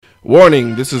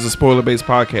Warning, this is a spoiler-based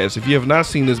podcast. If you have not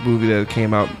seen this movie that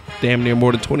came out damn near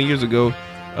more than 20 years ago,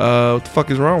 what the fuck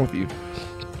is wrong with you?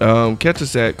 Catch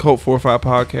us at Cult45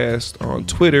 Podcast on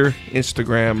Twitter,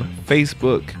 Instagram,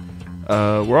 Facebook.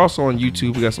 We're also on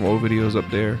YouTube. We got some old videos up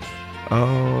there.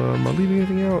 Am I leaving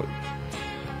anything out?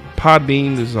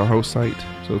 Podbean, this is our host site.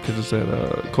 So catch us at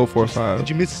Cult45. Did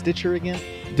you miss Stitcher again?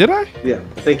 Did I? Yeah,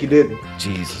 I think you did.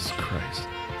 Jesus Christ.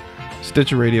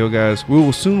 Stitcher Radio, guys. We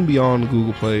will soon be on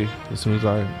Google Play as soon as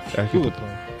I actually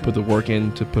put the work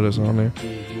in to put us on there.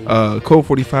 Code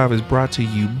 45 is brought to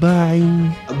you by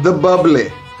The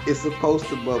Bubbly. It's supposed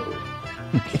to bubble.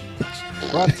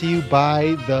 Brought to you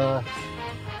by the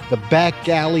back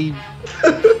alley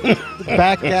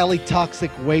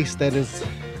toxic waste that is,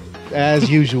 as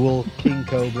usual, King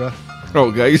Cobra.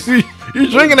 Oh, guys, you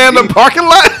drinking that in the parking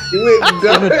lot?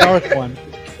 And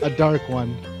a dark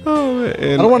one. Oh, man.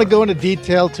 I don't want to go into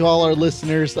detail to all our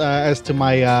listeners as to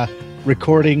my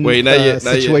recording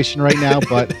situation right now,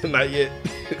 but not yet.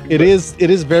 It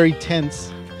is very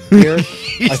tense here.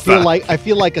 I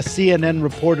feel like a CNN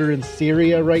reporter in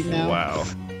Syria right now.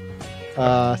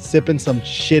 Wow. Sipping some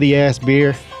shitty ass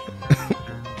beer.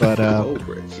 But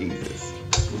Jesus.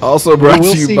 Also brought to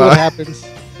you we'll see by. What happens.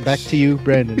 Back to you,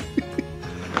 Brandon.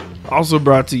 Also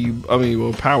brought to you,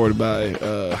 powered by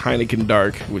Heineken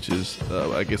Dark, which is,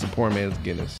 I guess, a poor man's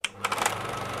Guinness.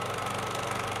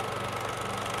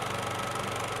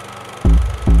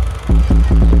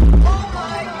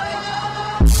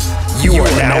 You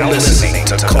are now listening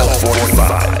to Cult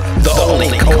 45, the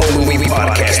only cult movie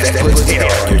podcast that puts air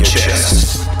on your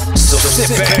chest. So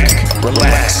sit back,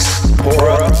 relax, pour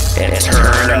up, and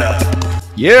turn up.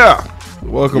 Yeah.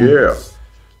 Welcome. Yeah.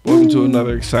 Welcome to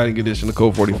another exciting edition of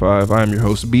Code 45. I am your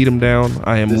host, Beat 'em Down.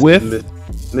 I am with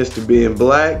Mr. Being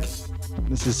Black.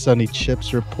 This is Sunny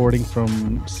Chips reporting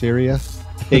from Syria,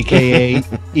 aka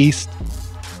East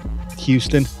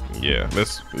Houston. Yeah,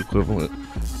 that's equivalent.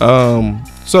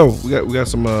 So we got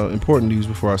some important news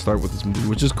before I start with this movie,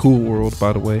 which is Cool World,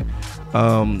 by the way.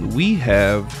 We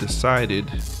have decided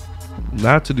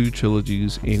not to do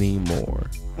trilogies anymore.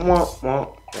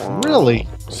 Really?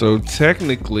 So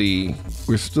technically,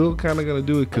 we're still kind of gonna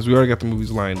do it because we already got the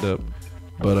movies lined up.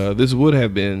 But this would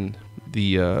have been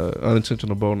the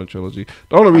Unintentional Boner trilogy.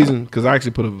 The only reason, because I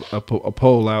actually put a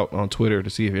poll out on Twitter to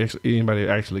see if anybody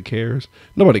actually cares.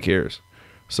 Nobody cares.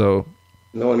 So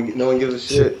No one gives a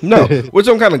shit. no, which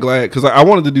I'm kind of glad because I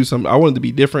wanted to do something. I wanted to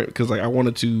be different because I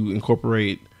wanted to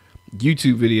incorporate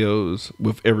YouTube videos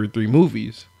with every 3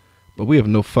 movies, but we have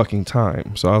no fucking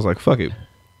time. So I was like, fuck it.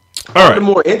 All right. The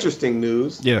more interesting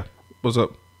news. Yeah. What's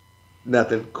up?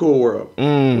 Nothing. Cool World.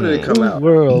 When did it come out?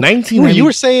 World. 1990. You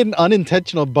were saying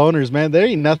unintentional boners, man. There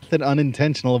ain't nothing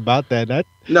unintentional about that.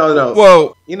 No.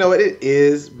 Well, You know it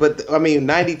is, but I mean,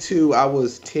 92. I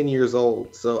was 10 years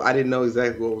old, so I didn't know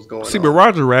exactly what was going on. see, but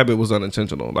Roger Rabbit was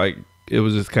unintentional. Like, it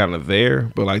was just kind of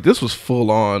there, but like this was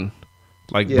full on,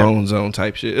 like Bone Zone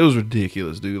type shit. It was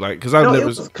ridiculous, dude. Like, because it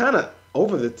was kind of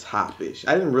over the top-ish.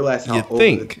 I didn't realize how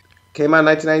Came out in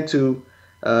 1992,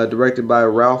 directed by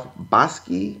Ralph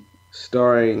Bakshi,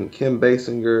 starring Kim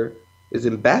Basinger. Is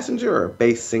it Basinger or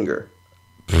Basinger?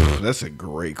 That's a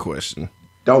great question.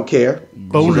 Don't care.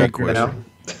 Great question.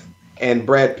 And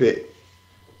Brad Pitt.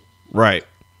 Right.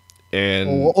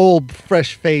 And old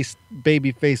fresh-faced,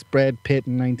 baby-faced Brad Pitt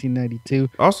in 1992.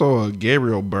 also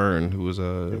Gabriel Byrne, who was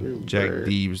Jack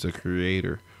Deeves, the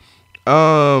creator.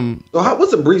 So,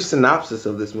 what's a brief synopsis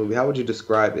of this movie? How would you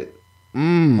describe it?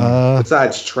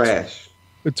 Besides trash.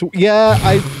 Let's see.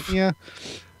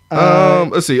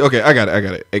 Okay, I got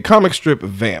it. A comic strip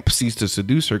vamp seeks to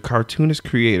seduce her cartoonist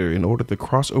creator in order to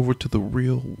cross over to the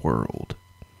real world.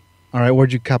 All right,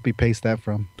 where'd you copy paste that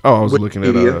from? Oh, I was looking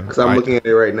at because I'm looking at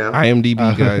it right now.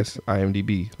 IMDb, guys.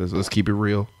 IMDb. Let's keep it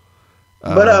real.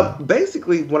 But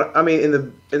basically, in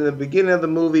the beginning of the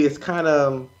movie, it's kind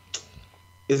of.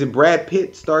 Is it Brad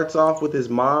Pitt starts off with his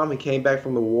mom and came back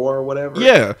from the war or whatever?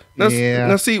 Yeah.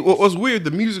 Now see, what was weird,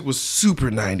 the music was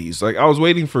super 90s. Like, I was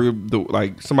waiting for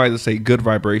somebody to say Good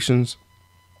Vibrations.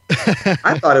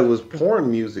 I thought it was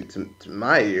porn music to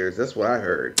my ears. That's what I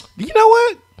heard. You know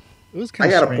what? It was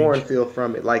kind of strange. A porn feel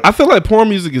from it. Like, I feel like porn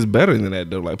music is better than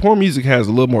that, though. Like, porn music has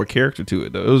a little more character to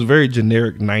it, though. It was very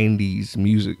generic 90s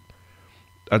music.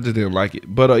 I just didn't like it.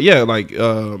 But, like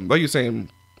you're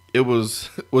saying, it was,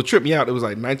 what tripped me out, it was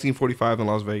like 1945 in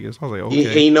Las Vegas. I was like,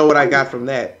 okay. And you know what I got from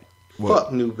that? What?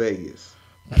 Fuck New Vegas.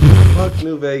 Fuck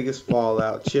New Vegas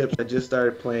Fallout. Chips, I just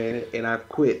started playing it, and I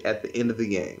quit at the end of the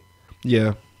game.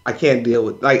 Yeah. I can't deal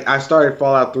with, I started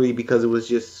Fallout 3 because it was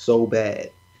just so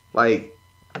bad. Like,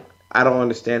 I don't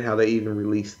understand how they even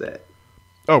released that.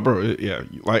 Oh, bro, yeah.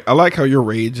 Like I like how your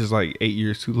rage is like 8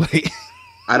 years too late.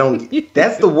 I don't.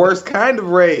 That's the worst kind of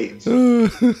rage.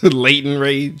 Latent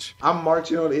rage. I'm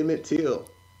marching on Emmett Till.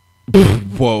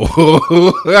 Whoa!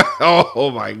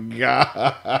 Oh my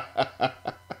god!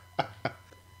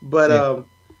 But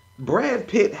Brad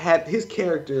Pitt had his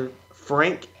character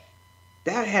Frank.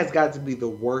 That has got to be the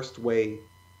worst way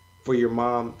for your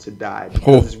mom to die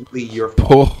because it's really your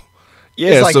fault.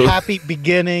 Yeah, it's like happy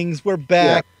beginnings. We're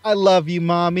back. Yeah. I love you,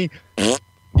 mommy.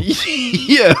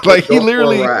 Yeah, like he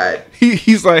literally,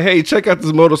 he's like, hey, check out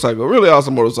this motorcycle. Really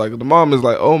awesome motorcycle. The mom is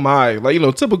like, oh my, like, you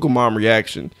know, typical mom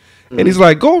reaction. And he's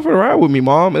like, go for a ride with me,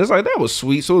 mom. And it's like, that was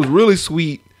sweet. So it was really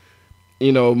sweet,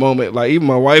 you know, moment. Like, even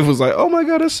my wife was like, oh my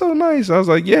God, that's so nice. I was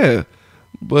like, yeah,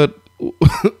 but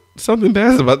something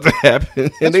bad's about to happen.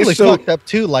 And that's really fucked up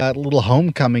too. Like a little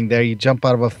homecoming there. You jump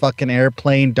out of a fucking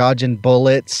airplane, dodging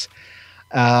bullets,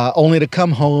 only to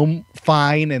come home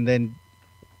fine, and then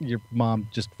your mom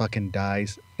just fucking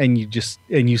dies, and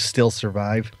you still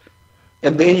survive.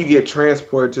 And then you get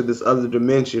transported to this other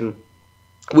dimension,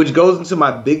 which goes into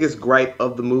my biggest gripe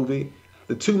of the movie.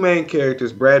 The two main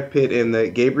characters, Brad Pitt and the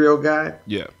Gabriel guy.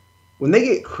 Yeah. When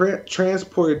they get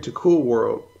transported to Cool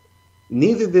World,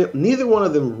 neither one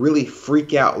of them really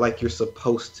freak out like you're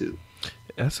supposed to.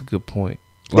 That's a good point.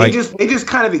 They just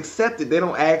kind of accept it. They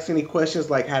don't ask any questions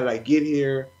like, how did I get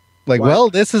here? Like, well,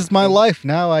 this is my life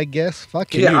now, I guess.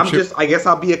 Fuck it. Yeah, I guess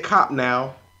I'll be a cop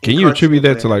now. Can you attribute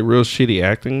that to like real shitty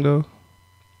acting though?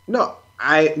 No,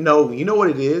 you know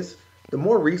what it is? The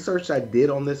more research I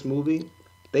did on this movie,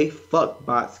 they fucked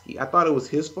Botsky. I thought it was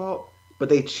his fault, but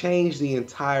they changed the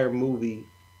entire movie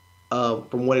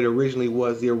from what it originally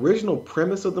was. The original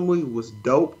premise of the movie was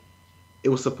dope. It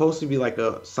was supposed to be like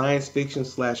a science fiction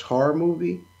 / horror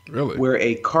movie. Really? Where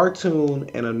a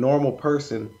cartoon and a normal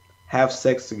person have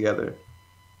sex together,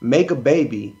 make a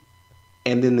baby,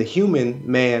 and then the human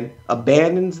man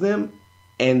abandons them,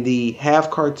 and the half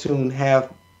cartoon, half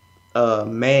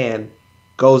man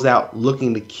goes out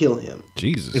looking to kill him.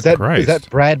 Jesus Christ. Is that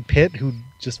Brad Pitt who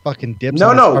just fucking dips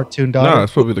on his cartoon dog? No,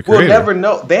 that's probably the creator. We'll never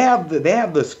know. They have the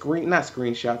not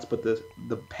screenshots, but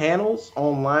the panels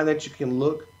online that you can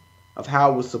look of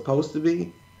how it was supposed to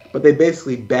be. But they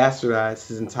basically bastardized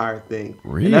his entire thing.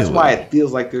 Really? And that's why it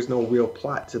feels like there's no real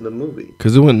plot to the movie.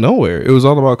 Because it went nowhere. It was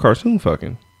all about cartoon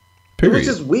fucking. Period. It was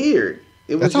just weird.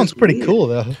 That sounds pretty cool,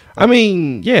 though. I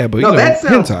mean, yeah, but that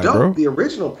sounds hentai, dope. bro. The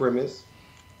original premise.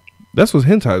 That's what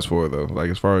hentai's for, though. Like,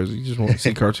 as far as you just want to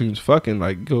see cartoons fucking,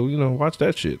 like, go, watch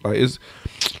that shit. Like, it's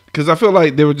because I feel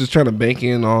like they were just trying to bank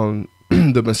in on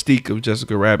the mystique of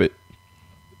Jessica Rabbit.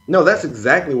 No, that's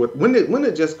exactly what. When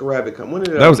did Jessica Rabbit come? When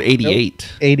did that was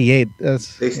 88. 88.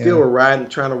 They still were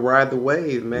trying to ride the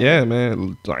wave, man. Yeah,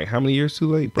 man. Like, how many years too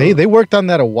late, bro? They worked on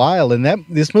that a while, and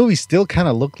this movie still kind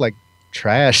of looked like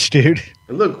trash, dude.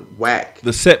 It looked whack.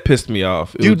 The set pissed me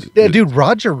off. Dude,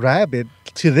 Roger Rabbit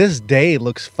to this day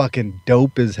looks fucking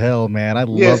dope as hell, man.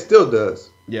 It still does.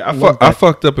 Yeah, I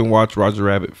fucked up and watched Roger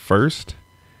Rabbit first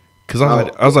because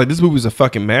I was like, this movie's a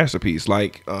fucking masterpiece.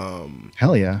 Like,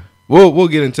 hell yeah. We'll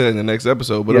get into it in the next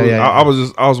episode, but I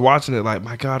was watching it like,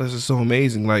 my God, this is so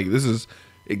amazing. Like, this is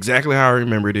exactly how I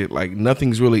remembered it. Like,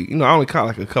 nothing's really, I only caught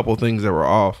like a couple things that were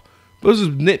off, but it was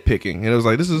just nitpicking, and it was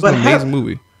like, this is an amazing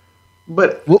movie.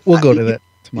 But we'll go to that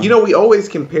tomorrow. We always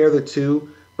compare the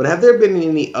two, but have there been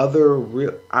any other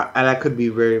real? And I could be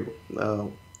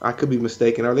I could be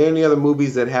mistaken. Are there any other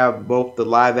movies that have both the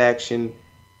live action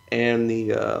and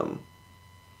the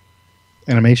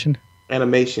animation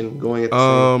going at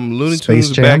the same? Looney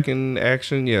Tunes back in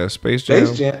action. Yeah, Space Jam.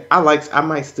 Space Jam. I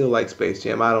might still like Space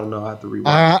Jam. I don't know. I have to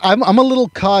rewatch. I'm a little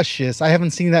cautious. I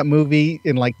haven't seen that movie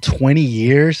in like 20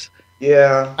 years.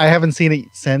 Yeah. I haven't seen it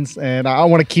since, and I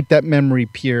want to keep that memory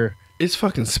pure. It's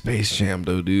fucking Space Jam,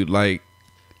 though, dude. Like,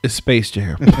 it's Space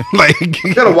Jam. Like,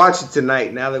 you gotta watch it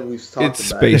tonight. Now that we've talked about it, it's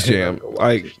Space Jam.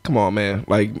 Like, come on, man.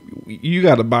 Like, you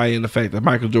got to buy in the fact that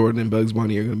Michael Jordan and Bugs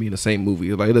Bunny are gonna be in the same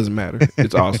movie. Like, it doesn't matter.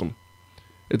 It's awesome.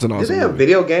 It's an awesome. Did they have a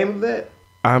video game of that?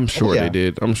 I'm sure they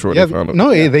did. I'm sure they found it.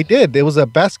 No, they did. It was a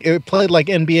It played like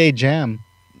NBA Jam.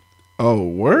 Oh,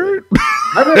 word!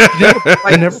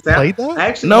 I never played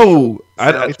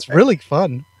that. It's really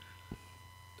fun.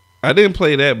 I didn't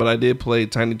play that, but I did play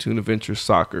Tiny Toon Adventure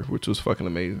Soccer, which was fucking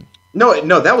amazing.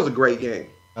 No, that was a great game.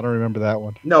 I don't remember that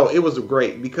one. No, it was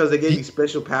great because they gave you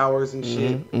special powers and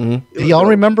shit. Mm-hmm. Do y'all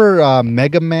remember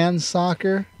Mega Man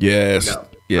Soccer? Yes. No,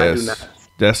 yes. I do not.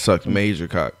 That sucked major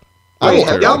cock. Wait,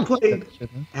 have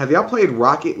y'all played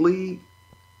Rocket League?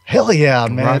 Hell yeah,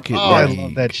 man. Rocket League. I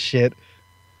love that shit.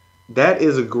 That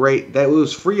is it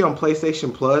was free on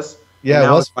PlayStation Plus, Yeah, it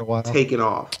now was it's for a while. taken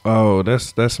off. Oh,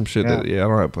 that's some shit Yeah. that I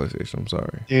don't have PlayStation. I'm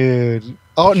sorry. Dude.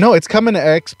 Oh no, it's coming to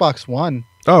Xbox One.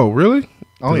 Oh, really?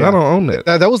 Oh 'Cause yeah. I don't own that.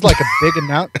 That was like a big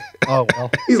announcement. Oh well.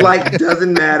 He's like,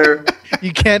 doesn't matter.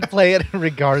 You can't play it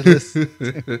regardless. It's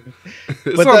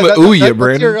But on the Ouya,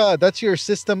 Brandon. that's your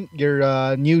system,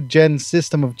 your new gen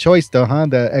system of choice, though, huh?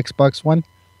 The Xbox One.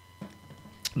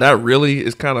 Not really.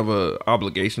 It's kind of a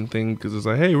obligation thing because it's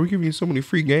like, hey, we're giving you so many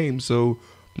free games, so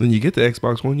when you get the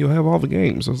Xbox One, you'll have all the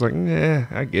games. So it's like, nah,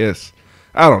 I guess.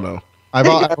 I don't know.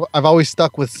 I've always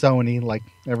stuck with Sony, like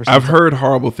ever since. I've heard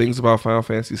horrible things about Final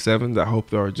Fantasy VII. I hope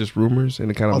they are just rumors and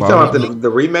it kind of I'm talking bothers me. about the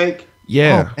remake.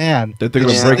 Yeah, Oh man, that they're Did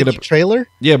gonna you break see it the up. Trailer.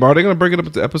 Yeah, but are they gonna break it up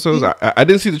into episodes? I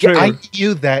didn't see the Yeah, trailer. I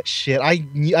knew that shit.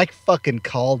 I fucking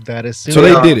called that as soon. So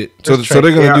as they did it. So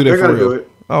they're gonna Yeah, do they're that for gonna do real.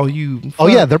 it. Oh, you. Oh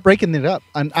yeah, they're breaking it up,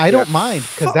 and I don't mind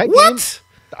because that game. What?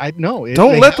 I know.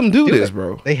 Don't let them do this,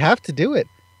 bro. They have to do it.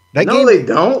 That No, game, they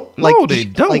don't. No, they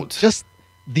don't. Like just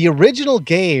the original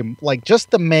game, like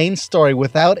just the main story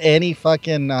without any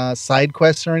fucking side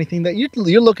quests or anything. That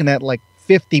you're looking at like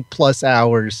 50+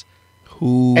 hours.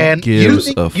 Who And gives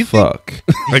you a think- fuck?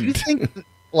 Do you think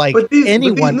like But these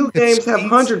anyone new could games have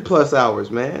squeeze- 100+ hours,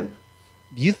 man.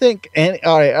 You think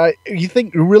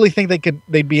you really think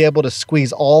they'd be able to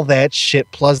squeeze all that shit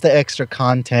plus the extra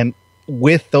content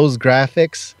with those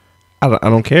graphics? I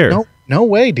don't care. No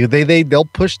way, dude. They'll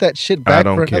push that shit back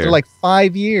don't for another care. like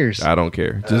 5 years. I don't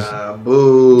care. Just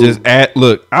Boo. just add.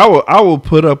 Look, I will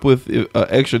put up with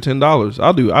extra $10.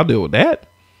 I'll deal with that.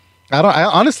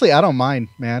 Honestly, I don't mind,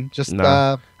 man. Just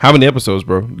Nah. How many episodes,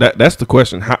 bro? That's the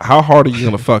question. How hard are you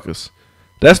gonna fuck us?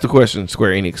 That's the question,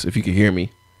 Square Enix. If you can hear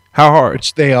me, how hard,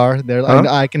 which they are. They're Huh?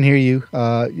 I can hear you.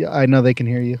 Yeah, I know they can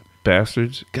hear you.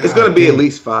 bastards? It's gonna be at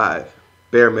least 5,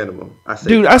 bare minimum. I say,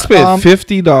 Dude, I 5. spent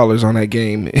 $50 on that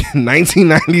game in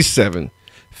 1997.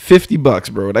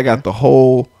 $50, bro. I got the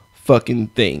whole fucking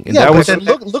thing, and Yeah, that but was. then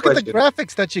look at the question.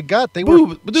 graphics that you got. They were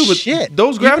Dude, but shit.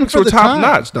 those Even graphics for were the top time.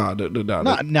 notch.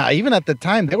 No, even at the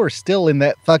time, they were still in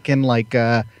that fucking like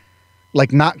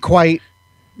not quite.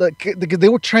 Like they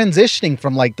were transitioning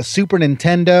from like the Super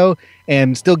Nintendo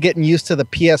and still getting used to the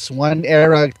PS1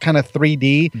 era kind of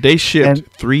 3D. They shipped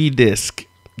And- 3 disc,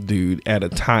 dude, at a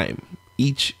time.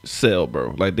 Each cell,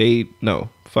 bro. Like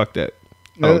fuck that.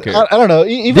 I don't care. I don't know.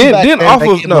 Even back Then off that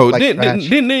of game no, looked like then trash.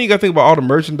 you gotta think about all the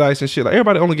merchandise and shit. Like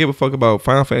everybody only gave a fuck about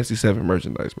Final Fantasy VII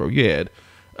merchandise, bro. You had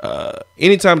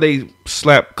anytime they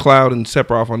slap Cloud and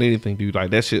Sephiroth on anything, dude,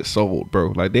 like that shit sold,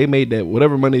 bro. Like they made that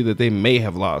whatever money that they may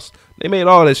have lost, they made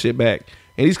all that shit back.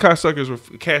 And these cocksuckers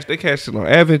were cashed in on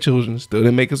Advent Children, still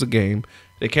didn't make us a game.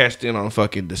 They cashed in on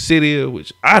fucking Dissidia,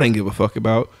 which I didn't give a fuck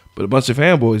about, but a bunch of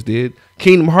fanboys did.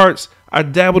 Kingdom Hearts, I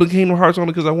dabbled in Kingdom Hearts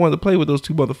only because I wanted to play with those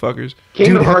two motherfuckers.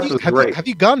 Kingdom Dude, Hearts was great. have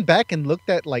you gone back and looked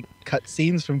at like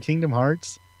cutscenes from Kingdom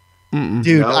Hearts? Mm-mm.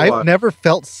 Dude, No, I've never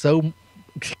felt so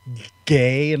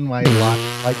gay in my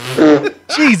life. Like,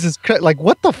 Jesus Christ! Like,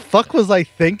 what the fuck was I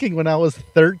thinking when I was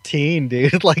 13,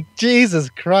 dude? Like, Jesus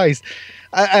Christ!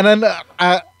 I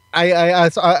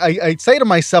say to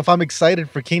myself, I'm excited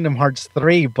for Kingdom Hearts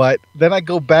 3, but then I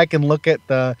go back and look at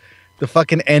the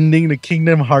fucking ending to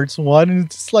Kingdom Hearts 1, and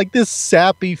it's just like this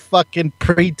sappy fucking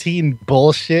preteen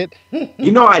bullshit.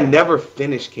 You know, I never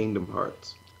finished Kingdom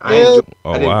Hearts. I Yeah.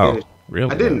 Oh wow,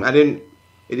 really? I didn't.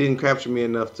 It didn't capture me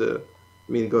enough to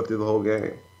me to go through the whole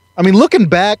game. I mean, looking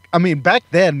back, back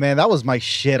then, man, that was my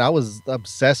shit. I was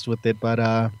obsessed with it,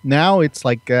 but now it's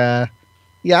like, I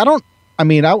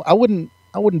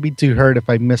wouldn't be too hurt if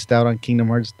I missed out on Kingdom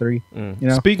Hearts 3. You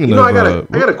know? Speaking You know, of,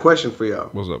 I got a question for y'all.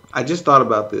 what's up? I just thought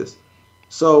about this.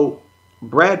 So,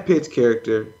 Brad Pitt's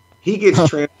character, he gets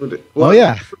transferred. Oh,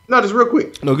 yeah. No, just real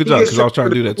quick. No, good He job, gets 'cause I was trying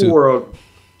to do transferred that, too. Cool World.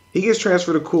 He gets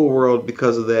transferred to Cool World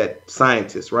because of that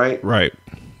scientist, right? Right,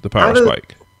 the power How does-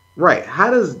 spike, Right. How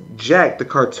does Jack, the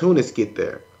cartoonist, get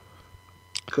there?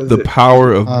 the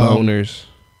power of boners.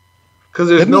 Because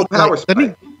there's Didn't no he, power like,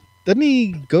 spike. Didn't he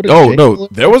go to Oh jail? no,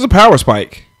 there was a power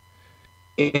spike.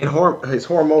 In his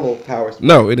hormonal power spike.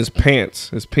 No, in his pants,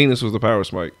 his penis was the power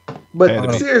spike. But Had to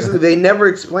be. seriously, they never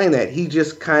explain that. He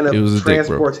just kind of It was a dick, bro.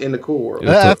 transports into Cool World. It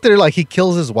was After like he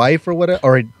kills his wife or whatever,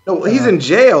 or No, he's in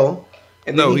jail,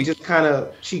 and then No, he he- just kind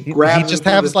of she he grabs. just him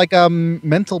through has the- like a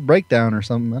mental breakdown or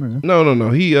something. I don't know.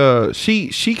 No.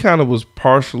 She kind of was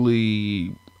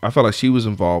partially. I felt like she was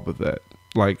involved with that.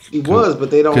 Like He was,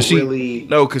 but they don't 'cause she- really.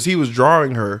 No, because he was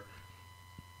drawing her,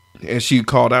 and she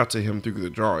called out to him through the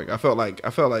drawing. I felt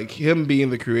like him being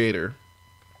the creator,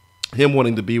 him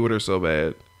wanting to be with her so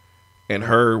bad, and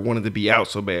her wanting to be out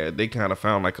so bad. They kind of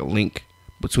found like a link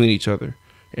between each other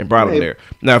and brought him Maybe. there.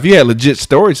 Now, if you had legit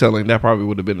storytelling, that probably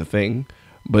would have been a thing.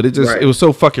 But it just it was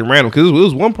so fucking random because it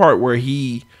was one part where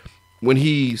when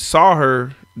he saw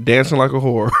her dancing like a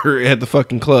whore at the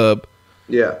fucking club.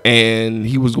 Yeah. And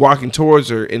he was walking towards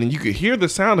her, and then you could hear the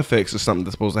sound effects of something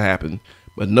that's supposed to happen,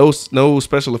 but no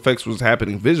special effects was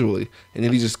happening visually. And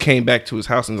then he just came back to his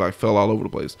house and like fell all over the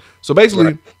place. So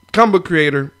basically, comic book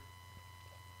creator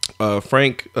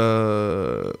Frank.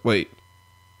 Wait.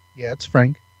 Yeah, it's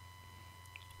Frank.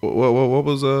 What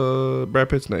was Brad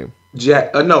Pitt's name?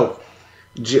 Jack.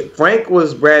 Frank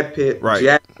was Brad Pitt. Right.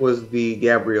 Jack was the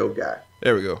Gabriel guy.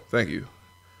 There we go. Thank you.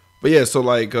 But yeah, so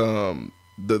like the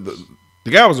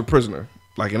guy was a prisoner,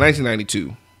 like in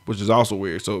 1992, which is also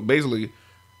weird. So basically,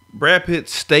 Brad Pitt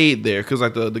stayed there because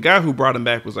like the guy who brought him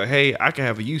back was like, "Hey, I can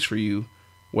have a use for you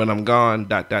when I'm gone." ...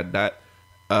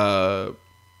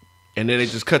 And then it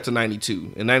just cut to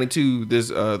 92. In 92, this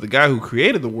the guy who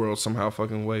created the world somehow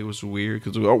fucking way was weird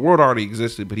because the world already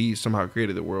existed, but he somehow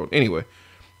created the world. Anyway,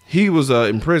 he was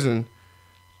in prison,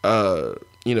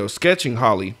 sketching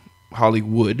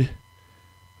Hollywood.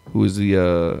 Who is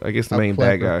the I guess the main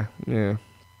bad guy? Yeah.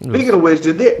 Speaking of which,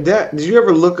 did you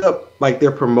ever look up like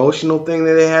their promotional thing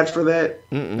that they had for that?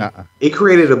 It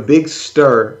created a big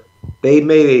stir.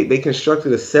 They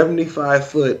constructed a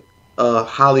 75-foot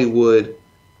Hollywood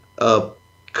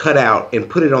cutout and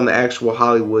put it on the actual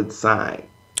Hollywood sign.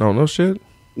 Oh no shit.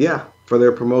 Yeah, for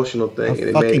their promotional thing.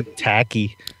 And fucking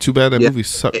tacky. Too bad that movie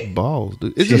sucked balls,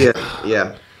 dude. It's just,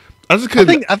 yeah. I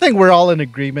think we're all in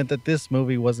agreement that this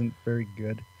movie wasn't very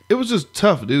good. It was just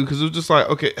tough, dude, because it was just like,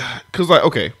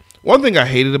 one thing I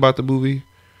hated about the movie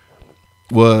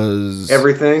was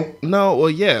everything. No, well,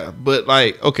 yeah, but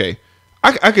like, okay,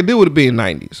 I could deal with it being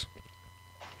 90s,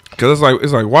 because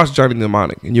it's like watch Johnny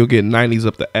Mnemonic and you'll get 90s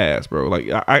up the ass, bro. Like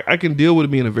I can deal with it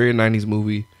being a very 90s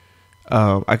movie.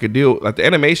 I could deal like the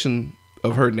animation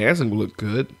of her dancing would look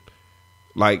good.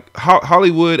 Like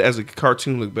Hollywood as a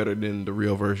cartoon looked better than the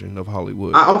real version of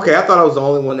Hollywood. Okay, I thought I was the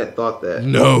only one that thought that.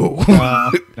 No.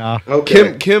 No.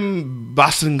 Okay. Kim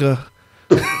Basinger.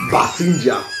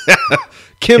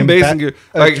 Kim Basinger.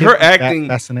 Like her acting.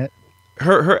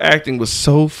 Her acting was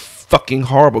so fucking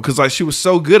horrible because like she was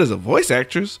so good as a voice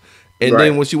actress, and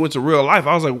then when she went to real life,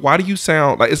 I was like, why do you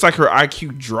sound like it's like her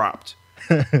IQ dropped,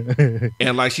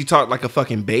 and like she talked like a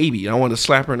fucking baby. I wanted to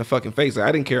slap her in the fucking face. Like,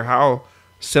 I didn't care how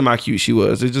semi-cute she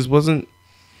was. It just wasn't.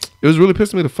 It was really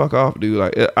pissing me the fuck off, dude.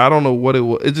 Like I don't know what it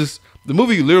was. It just the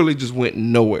movie literally just went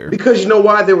nowhere. Because you know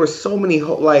why? There were so many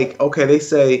they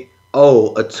say,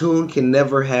 oh, a tune can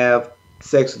never have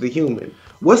sex with a human.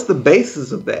 What's the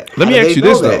basis of that? Let me ask you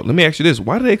this though. Let me ask you this.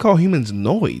 Why do they call humans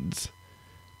noids?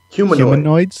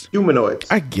 Humanoids? Humanoids.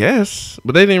 I guess,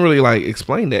 but they didn't really like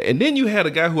explain that. And then you had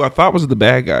a guy who I thought was the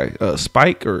bad guy,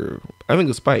 Spike, or I think it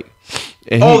was Spike.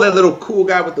 And that little cool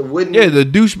guy with the wooden. Yeah, the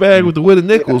douchebag with the wooden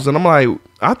nickels. And I'm like,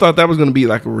 I thought that was gonna be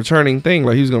like a returning thing,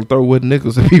 like he was gonna throw wooden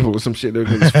nickels at people or some shit. They're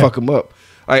gonna just fuck him up.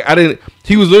 Like I didn't.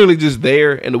 He was literally just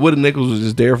there, and the wooden nickels was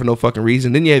just there for no fucking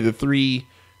reason. Then you had the 3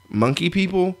 monkey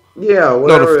people. Yeah,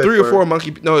 whatever. No, the 3 or 4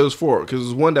 monkey. No, it was 4 because it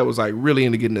was one that was like really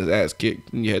into getting his ass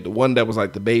kicked, and you had the one that was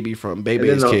like the baby from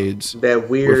Baby's Kids. That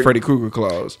weird with Freddy Krueger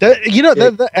claws.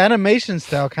 The animation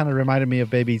style kind of reminded me of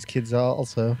Baby's Kids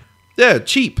also. Yeah,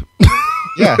 cheap.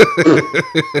 Yeah.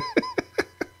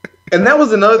 And that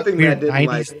was another thing that I didn't 90s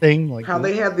like. Thing, like how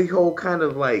they had the whole kind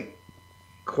of like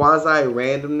quasi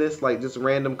randomness, like just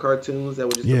random cartoons that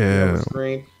would just appear on the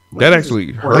screen. That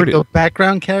actually hurt it. The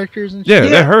background characters and shit. Yeah,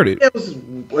 that hurt it. It was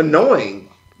annoying.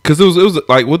 Because it was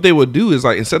like what they would do is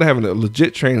like instead of having a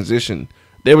legit transition,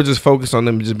 they would just focus on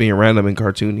them just being random and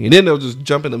cartoony, and then they'll just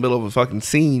jump in the middle of a fucking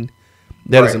scene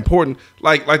that is important,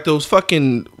 like those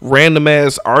fucking random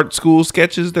ass art school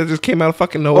sketches that just came out of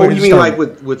fucking nowhere. Oh, you mean like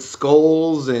with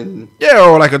skulls and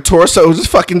or like a torso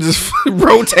just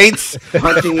rotates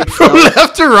punching from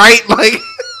left to right, like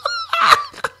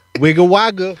wiggle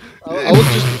waggle. I was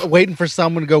just waiting for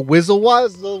someone to go whizzle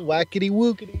wazzle, whackity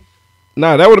wookity.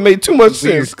 Nah, that would have made too much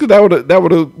sense because that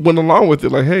would have went along with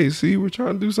it. Like, hey, see, we're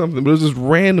trying to do something, but it was just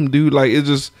random, dude. Like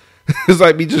it's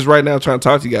like me just right now trying to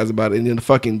talk to you guys about it, and then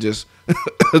fucking just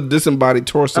disembodied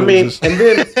torso. I mean, and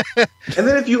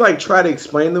then if you like try to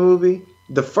explain the movie,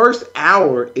 the first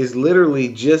hour is literally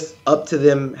just up to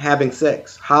them having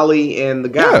sex, Holly and the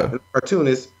guy, the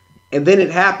cartoonist, and then it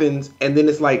happens, and then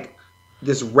it's like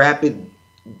this rapid,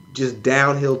 just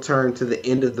downhill turn to the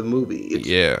end of the movie. It's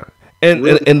and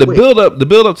really and the build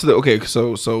up to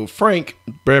the so Frank,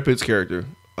 Brad Pitt's character,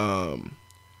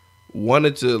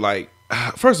 wanted to like.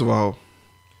 First of all,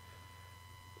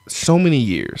 so many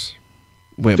years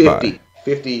went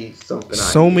 50 something.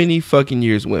 So many fucking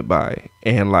years went by,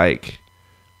 and like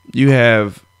you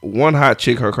have one hot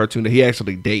chick, her cartoon that he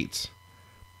actually dates.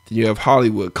 You have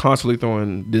Hollywood constantly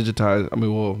throwing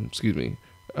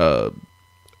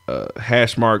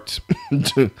hash marked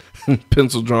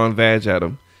pencil drawn vag at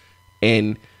him,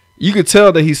 and you could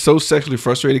tell that he's so sexually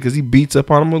frustrated because he beats up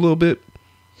on him a little bit.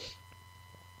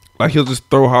 Like he'll just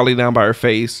throw Holly down by her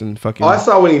face and fucking. Oh, I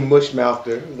saw when he mush mouthed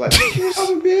her. He was like,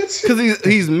 bitch. Because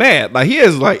he's mad. Like he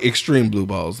has like extreme blue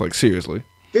balls. Like seriously.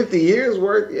 50 years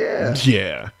worth. Yeah.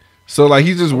 Yeah. So like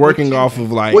he's just working off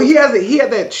of like. Well, he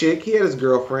had that chick. He had his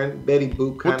girlfriend, Betty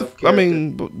Boop kind of character. I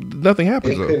mean, nothing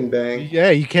happens. He couldn't bang.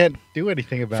 Yeah, you can't do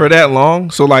anything about for it. that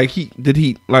long. So like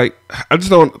I just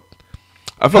don't.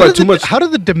 I feel like too much. How do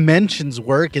the dimensions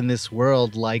work in this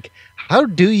world? Like, how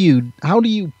do you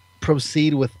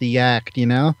proceed with the act? You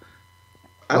know,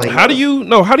 like, how do you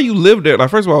live there?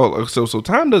 Like, first of all, so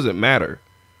time doesn't matter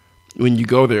when you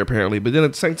go there apparently, but then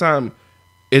at the same time,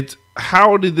 it's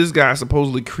how did this guy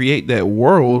supposedly create that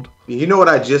world? You know what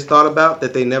I just thought about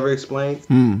that they never explained?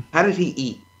 How did he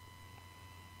eat?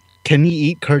 Can he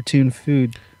eat cartoon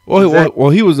food?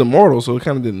 Well, he was immortal, so it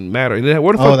kind of didn't matter.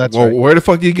 Where the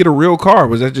fuck did he get a real car?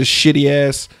 Was that just shitty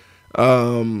ass,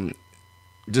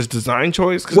 just design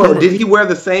choice? Well, did he wear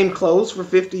the same clothes for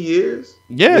 50 years?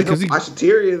 Yeah, because he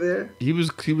Washateria there. He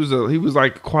was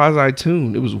like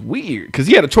quasi-tuned. It was weird because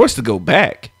he had a choice to go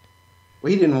back.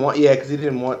 Well, he didn't want. Yeah, because he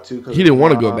didn't want to. He didn't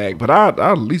want to go back, but I'd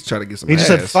at least try to get some. He just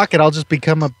said, "Fuck it, I'll just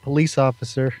become a police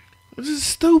officer." Which is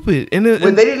stupid. And they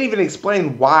didn't even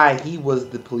explain why he was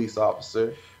the police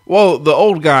officer. Well, the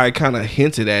old guy kind of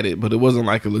hinted at it, but it wasn't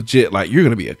like a legit, like, you're going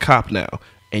to be a cop now,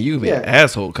 and you can be an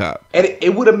asshole cop. And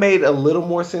it would have made a little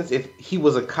more sense if he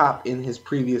was a cop in his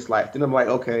previous life. Then I'm like,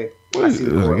 okay, I see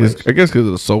the correlation. I guess because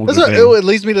of the soldier thing. It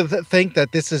leads me to think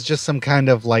that this is just some kind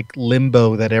of, like,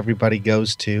 limbo that everybody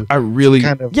goes to.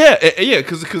 Yeah,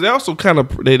 because they also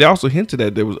hinted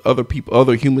that there was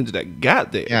other humans that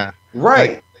got there. Yeah.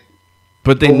 Right.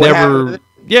 But they never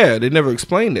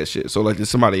explained that shit. So, like, did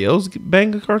somebody else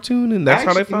bang a cartoon, and that's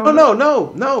how they found it?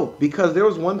 No. Because there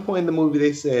was one point in the movie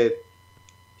they said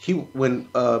when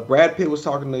Brad Pitt was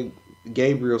talking to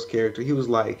Gabriel's character, he was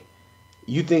like,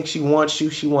 "You think she wants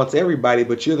you? She wants everybody,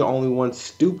 but you're the only one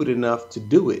stupid enough to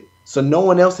do it. So no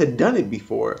one else had done it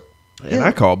before." And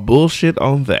I call bullshit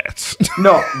on that.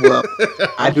 No, well,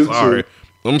 I do too.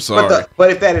 I'm sorry. But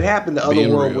if that had happened, the other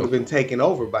world would have been taken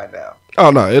over by now.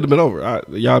 Oh no, it'd have been over.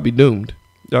 Y'all be doomed.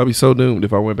 Y'all be so doomed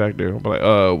if I went back there. I'm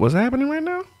like, what's happening right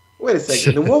now? Wait a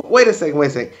second. Wait a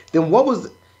second. Then what was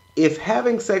if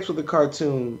having sex with a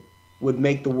cartoon would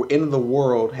make the end of the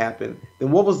world happen?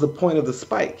 Then what was the point of the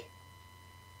spike?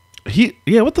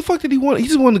 What the fuck did he want? He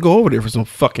just wanted to go over there for some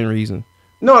fucking reason.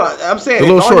 No, I'm saying the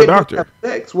little short doctor.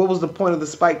 Sex, what was the point of the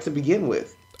spike to begin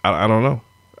with? I don't know.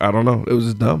 It was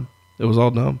just dumb. It was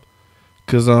all dumb.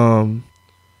 Cause I'm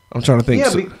trying to think.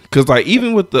 Because like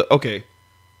even with the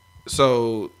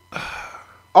so.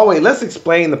 Oh wait, let's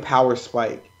explain the power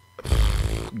spike.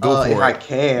 Go for it. If I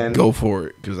can. Go for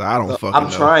it, because I don't fucking know.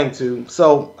 I'm trying to.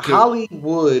 So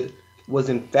Hollywood was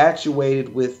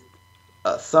infatuated with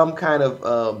some kind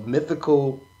of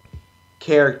mythical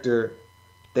character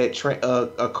that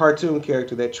a cartoon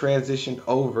character that transitioned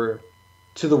over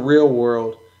to the real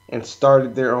world and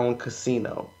started their own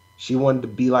casino. She wanted to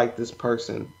be like this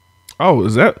person. Oh,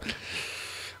 is that?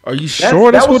 Are you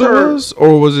sure that's what it was,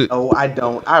 or was it? Oh, I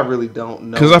don't. I really don't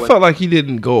know. Because I felt like he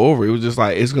didn't go over. It was just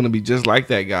like it's gonna be just like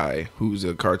that guy who's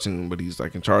a cartoon, but he's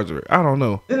like in charge of it. I don't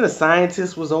know. Then the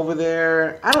scientist was over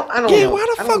there. I don't know. Yeah, why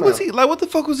the fuck was he? Like, what the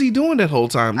fuck was he doing that whole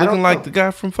time? Looking like the guy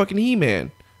from fucking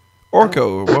He-Man,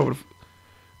 Orko, or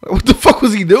what the fuck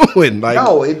was he doing? Like,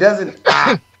 no, it doesn't.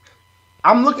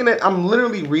 I'm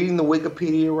literally reading the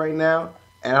Wikipedia right now,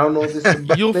 and I don't know if this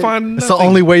is. You'll find. It's the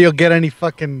only way you'll get any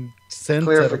fucking sense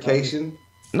clarification.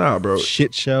 Nah, bro.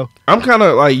 Shit show. I'm kind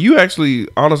of like, you actually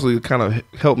honestly kind of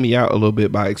helped me out a little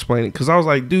bit by explaining, because I was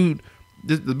like, dude,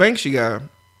 the Banksy guy,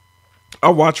 I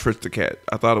watched Fritz the Cat.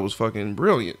 I thought it was fucking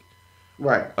brilliant.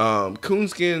 Right.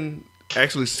 Coonskin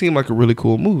actually seemed like a really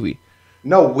cool movie.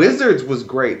 No, Wizards was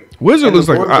great. Wizards looks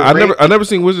like I never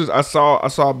seen Wizards. I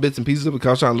saw bits and pieces of it because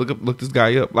I was trying to look this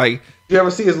guy up. Like, you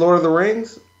ever see his Lord of the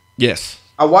Rings? Yes.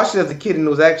 I watched it as a kid, and it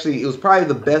was probably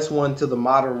the best one to the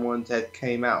modern ones that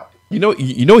came out. You know,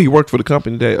 he worked for the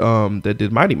company that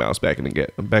did Mighty Mouse back in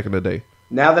the day.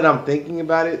 Now that I'm thinking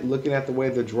about it, looking at the way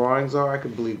the drawings are, I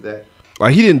can believe that.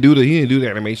 Like, he didn't do the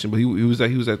animation, but he was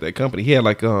at that company. He had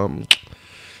like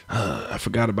I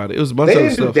forgot about it. It was a bunch of stuff.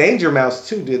 They didn't do Danger Mouse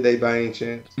too, did they? By any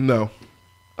chance? No.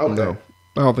 Okay. No,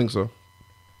 I don't think so.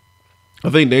 I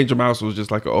think Danger Mouse was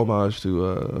just like an homage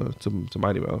to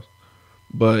Mighty Mouse,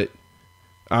 but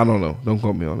I don't know. Don't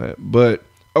quote me on that. But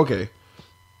okay,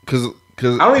 because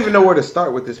Because I don't even know where to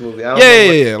start with this movie.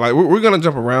 Yeah. Like we're gonna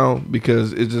jump around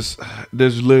because it just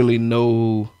there's literally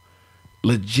no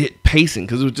legit pacing.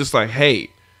 Because it was just like,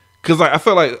 hey, because like I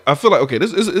feel like okay,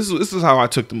 this is how I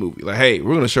took the movie. Like, hey,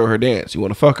 we're gonna show her dance. You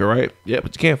want to fuck her, right? Yeah,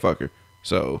 but you can't fuck her.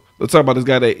 So let's talk about this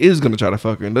guy that is gonna try to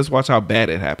fuck her, and let's watch how bad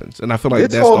it happens. And I feel like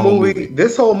that's the whole movie.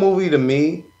 This whole movie to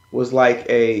me was like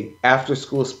a after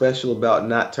school special about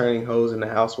not turning hoes into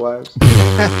housewives.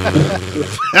 That's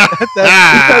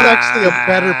actually a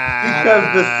better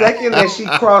because the second that she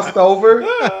crossed over,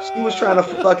 she was trying to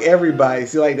fuck everybody.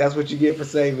 See, like that's what you get for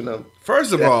saving them.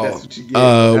 First of all, that's what you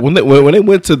get. When they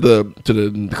went to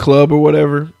the club or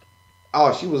whatever.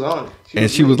 Oh, she was on it.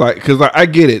 She was like, because like, I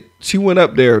get it. She went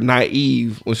up there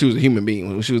naive when she was a human being.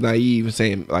 When she was naive and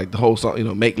saying like the whole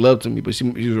song, make love to me. But she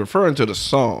was referring to the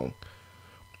song.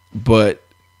 But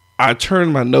I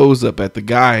turned my nose up at the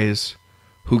guys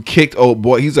who kicked old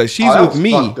boy. He's like, she's with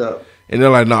me. And they're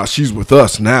like, nah, she's with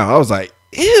us now. I was like,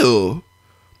 ew.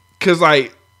 Because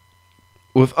like,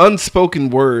 with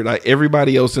unspoken word, like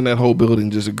everybody else in that whole building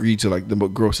just agreed to like the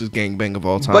grossest gangbang of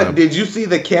all time. But did you see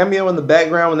the cameo in the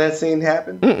background when that scene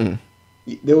happened? Mm-mm.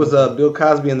 There was Bill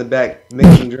Cosby in the back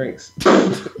mixing drinks.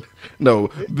 No,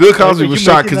 Bill Cosby was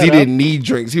shocked because he didn't need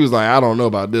drinks. He was like, I don't know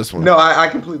about this one. No, I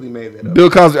completely made that up.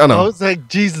 Bill Cosby, I know. I was like,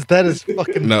 Jesus, that is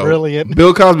fucking brilliant.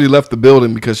 Bill Cosby left the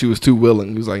building because she was too willing.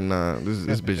 He was like, nah,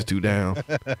 this bitch is too down.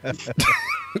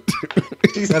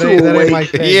 She's too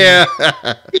awake. Yeah.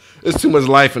 There's too much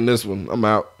life in this one. I'm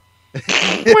out. But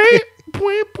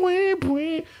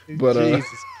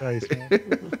Jesus Christ,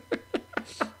 man.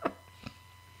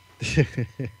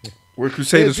 We're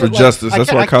crusaders for justice.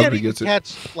 That's why Cosby gets it. I can't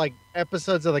catch like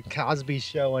episodes of the Cosby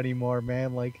Show anymore,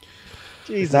 man. Like,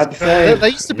 Jesus, not the same.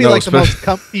 That used to be like the most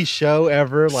comfy show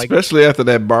ever. Like, especially after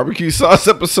that barbecue sauce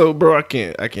episode, bro. I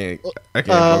can't.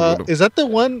 Is that the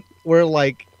one where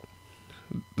like?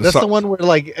 That's the one where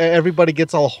like everybody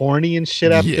gets all horny and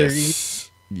shit after eating.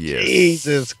 Yes.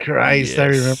 Jesus Christ, I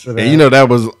remember that. And that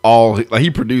was all like he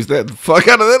produced that the fuck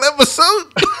out of that episode.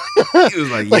 He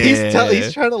was like, yeah.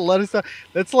 He's trying to let us know.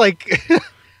 That's like,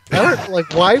 I don't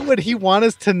like. Why would he want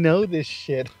us to know this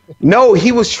shit? No,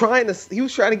 he was trying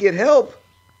to get help.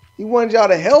 He wanted y'all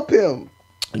to help him.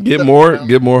 Get more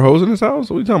hoes in his house.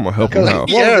 What are you talking about? Helping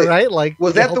house? Yeah, right. Like,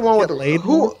 was that the one with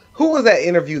who was that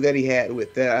interview that he had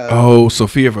with that?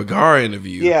 Sofia Vergara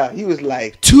interview. Yeah, he was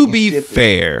like, to be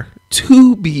fair. I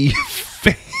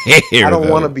don't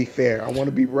want to be fair. I want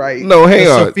to be right. No, hang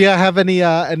on. Sophia have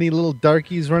any little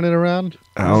darkies running around?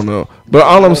 I don't know. But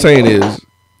all I'm saying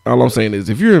is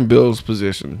if you're in Bill's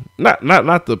position, not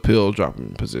the pill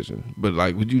dropping position, but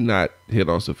like would you not hit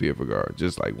on Sofia Vergara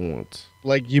just like once?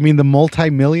 Like you mean the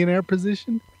multi-millionaire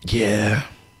position? Yeah.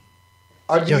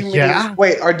 Or do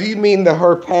you mean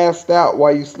her passed out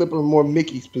while you slip her more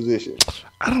Mickey's position?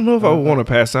 I don't know if I would want to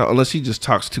pass out unless she just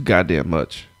talks too goddamn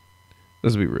much.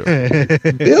 Let's be real.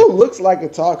 Bill looks like a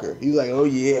talker. He's like, oh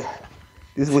yeah,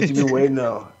 this is what you've been waiting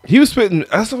on. He was spitting.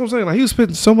 That's what I'm saying. Like he was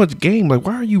spitting so much game. Like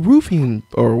why are you roofing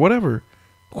or whatever,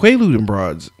 quaaluding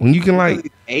broads when you can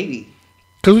like 80?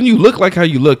 Because when you look like how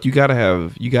you look, you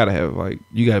gotta be able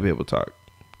to talk.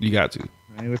 You got to.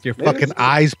 With your fucking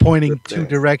eyes pointing two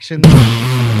directions.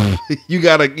 you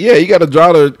gotta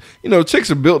draw the. Chicks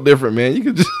are built different, man. You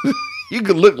could just. You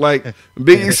could look like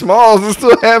Biggie Smalls and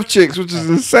still have chicks, which is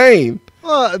insane.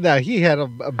 Well, no, he had a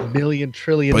million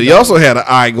trillion. But he also had an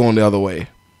eye going the other way.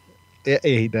 Yeah,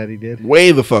 he did.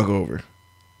 Way the fuck over.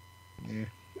 Yeah.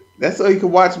 That's so you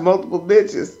can watch multiple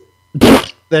bitches.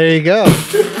 There you go.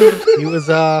 He was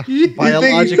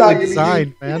biologically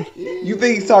designed, man. You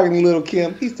think he's talking to Little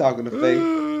Kim? He's talking to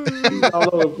Faith. He's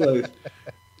all over the place.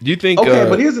 Do you think? Okay,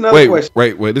 but here's another question.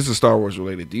 Wait. This is Star Wars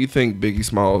related. Do you think Biggie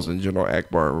Smalls and General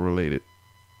Akbar are related?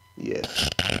 Yes.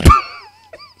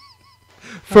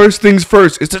 First things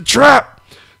first. It's a trap.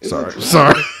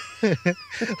 Sorry.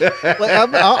 Like,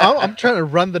 I'm trying to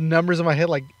run the numbers in my head.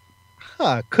 Like,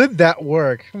 could that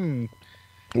work?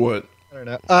 What? I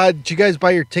don't know. Did you guys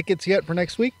buy your tickets yet for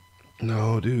next week?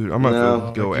 No, dude. I'm not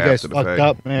gonna go after the fact. You guys fucked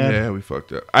up, man. Yeah, we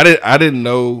fucked up. I didn't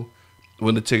know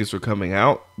when the tickets were coming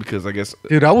out because I guess.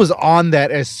 Dude, I was on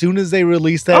that as soon as they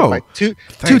released that. Oh, two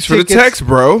thanks for tickets, the text,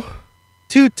 bro.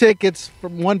 2 tickets,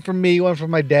 one from me, one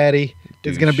from my daddy.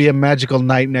 It's gonna be a magical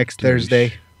night next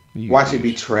Thursday. Watch it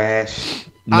be trash.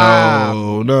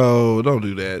 No, don't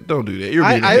do that. Don't do that. You're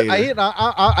being a hater.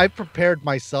 I prepared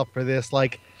myself for this.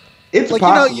 Like, it's like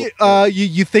possible.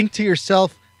 You think to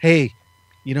yourself, hey,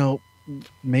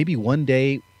 maybe one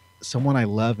day someone I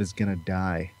love is gonna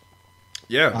die.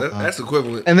 Yeah, that's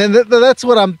equivalent. And then that's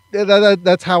what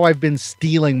that's how I've been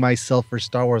steeling myself for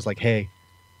Star Wars. Like, hey,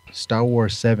 Star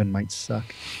Wars 7 might suck.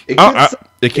 It can't.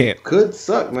 It could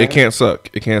suck, man. It can't suck.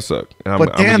 It can't suck.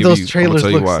 But damn, those trailers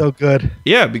look so good.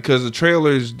 Yeah, because the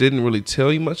trailers didn't really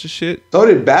tell you much of shit. So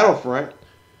did Battlefront.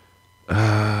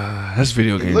 That's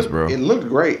video games, bro. It looked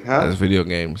great, huh? That's video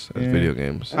games. That's video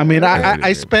games. I mean,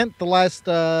 I spent the last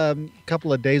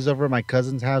couple of days over at my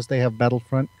cousin's house. They have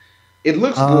Battlefront. It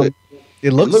looks good.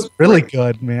 It looks really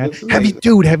good, man. Have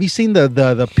you seen the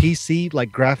PC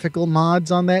like graphical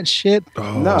mods on that shit?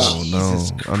 Oh no!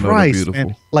 Jesus Christ,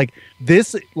 man. Like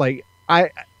this, like I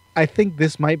think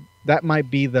that might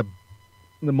be the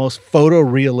most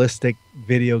photorealistic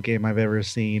video game I've ever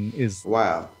seen. Is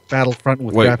Battlefront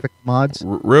with graphic mods.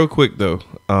 Real quick though,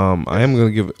 I am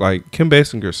gonna give Kim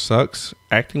Basinger sucks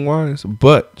acting wise,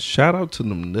 but shout out to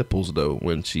them nipples though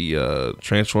when she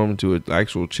transformed into an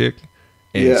actual chick.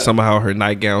 And somehow her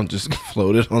nightgown just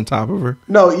floated on top of her.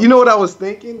 No, you know what I was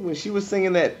thinking when she was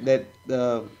singing that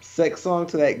sex song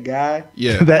to that guy.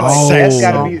 Yeah, that's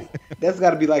got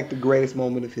to be like the greatest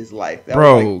moment of his life,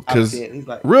 bro. Because he's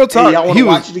like, real talk, hey, y'all want to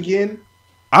watch it again?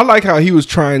 I like how he was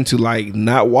trying to like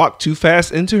not walk too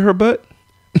fast into her butt,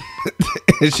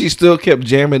 and she still kept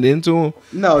jamming into him.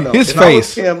 No, his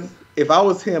face. If I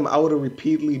was him, I would have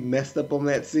repeatedly messed up on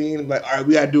that scene. Like, all right,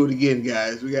 we gotta do it again,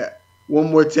 guys. We got one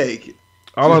more take.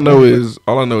 All I know is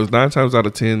 9 times out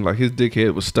of 10, like his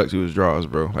dickhead was stuck to his drawers,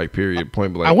 bro. Like period,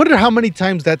 point blank. I wonder how many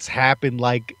times that's happened.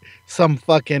 Like some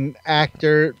fucking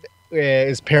actor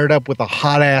is paired up with a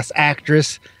hot ass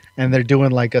actress, and they're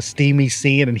doing like a steamy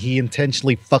scene, and he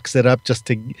intentionally fucks it up just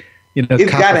to, it's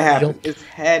gotta happen.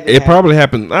 It probably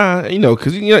happened,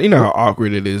 because you know how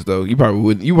awkward it is though. You probably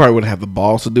wouldn't have the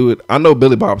balls to do it. I know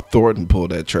Billy Bob Thornton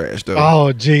pulled that trash though.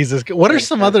 Oh Jesus! What are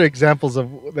some other examples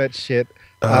of that shit?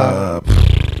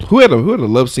 Who had a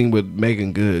love scene with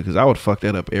Megan Good? Because I would fuck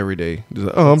that up every day. Just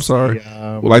like, I'm sorry.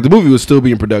 The movie would still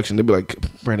be in production. They'd be like,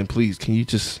 Brandon, please, can you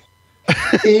just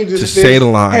say the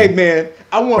line? Hey man,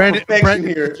 I want perfection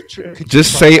here.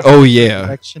 Just say, oh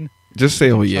yeah. Just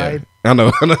say, oh yeah. I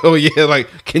know. Oh yeah. Like,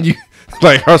 can you?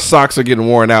 Like, our socks are getting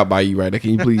worn out by you right now. Can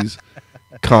you please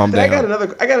calm down? I got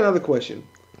another question.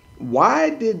 Why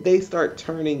did they start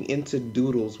turning into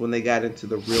doodles when they got into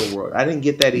the real world? I didn't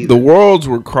get that either. The worlds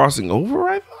were crossing over,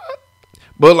 I thought.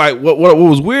 But like, what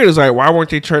was weird is like, why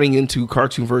weren't they turning into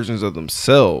cartoon versions of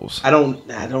themselves? I don't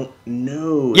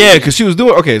know. Yeah, because she was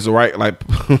doing so right, like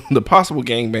the possible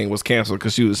gangbang was canceled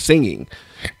because she was singing,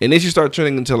 and then she started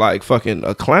turning into like fucking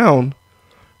a clown,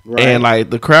 right. And like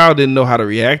the crowd didn't know how to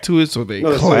react to it, so they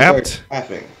clapped.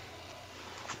 Laughing.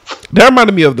 That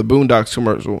reminded me of the Boondocks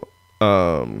commercial.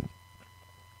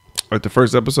 Like the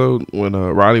first episode when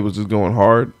Riley was just going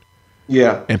hard,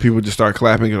 and people just start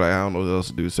clapping. You're like, I don't know what else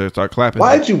to do, so start clapping.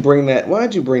 Why did you bring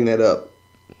that up?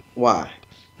 Why?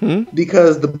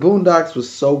 Because the Boondocks was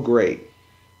so great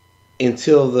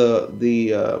until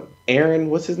the Aaron,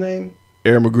 what's his name?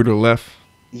 Aaron McGruder left.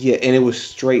 Yeah, and it was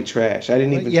straight trash. I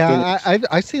didn't even. Yeah,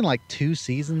 I've seen like 2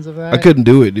 seasons of that. I couldn't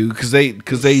do it, dude, because they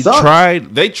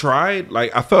tried. They tried.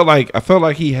 Like I felt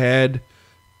like he had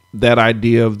that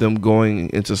idea of them going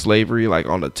into slavery like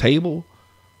on the table.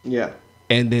 Yeah.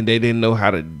 And then they didn't know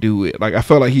how to do it. Like I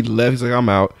felt like he left. He's like, I'm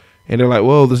out. And they're like,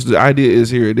 well, the idea is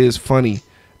here. It is funny.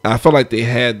 And I felt like they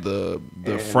had the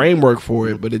framework for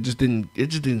it, but it just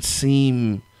didn't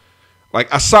seem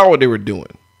like I saw what they were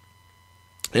doing.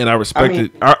 And I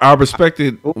respected I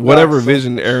respected whatever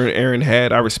vision Aaron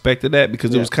had. I respected that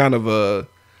because it was kind of a,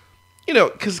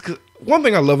 because one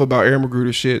thing I love about Aaron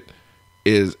McGruder shit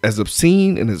is as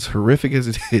obscene and as horrific as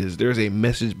it is, there's a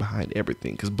message behind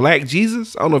everything. Because Black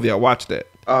Jesus, I don't know if y'all watched that.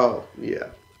 Oh yeah,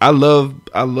 I love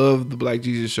the Black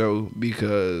Jesus show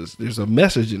because there's a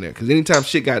message in there. Because anytime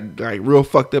shit got like real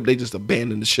fucked up, they just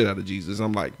abandoned the shit out of Jesus.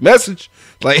 I'm like, message,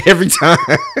 like every time.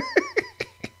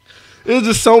 There's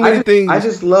just so many things. I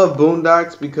just love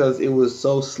Boondocks because it was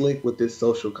so slick with this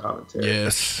social commentary.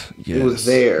 Yes. It was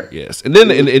there. Yes, and then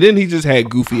he just had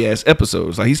goofy ass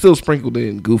episodes. Like he still sprinkled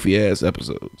in goofy ass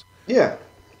episodes. Yeah.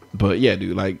 But yeah,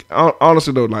 dude. Like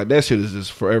honestly though, like that shit is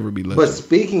just forever be legend. But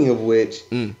speaking of which,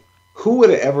 who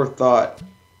would have ever thought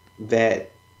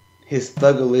that his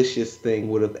Thugalicious thing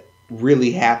would have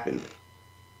really happened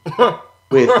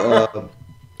with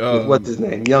what's his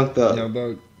name, Young Thug. Young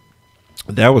Thug.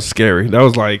 That was scary. That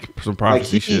was like some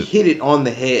prophecy shit. He hit it on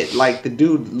the head. Like the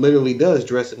dude literally does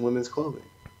dress in women's clothing.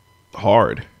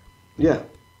 Hard. Yeah.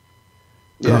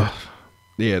 Yeah.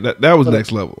 Yeah. That was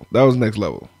next level. That was next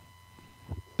level,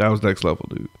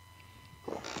 dude.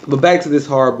 But back to this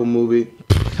horrible movie.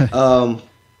 Yeah,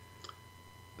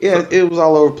 it was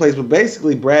all over the place. But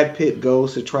basically, Brad Pitt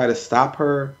goes to try to stop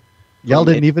her. Y'all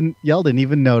didn't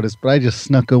even notice, but I just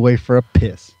snuck away for a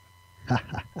piss.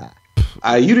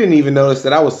 You didn't even notice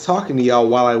that I was talking to y'all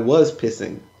while I was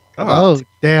pissing. Oh,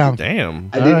 damn. Damn.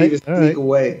 I didn't even sneak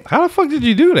away. How the fuck did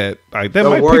you do that? Like that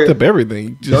Don't might worry. picked up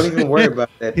everything. Don't even worry about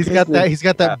that. He's got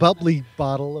that bubbly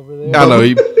bottle over there. I know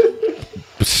he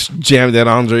jammed that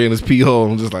Andre in his pee hole.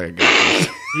 I'm just like, I got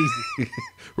this.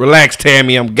 Relax,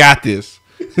 Tammy. I'm got this.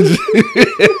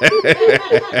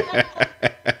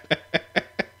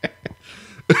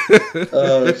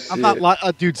 I'm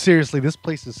not dude, seriously, this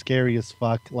place is scary as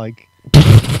fuck. Like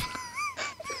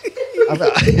I'm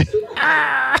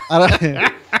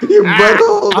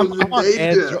on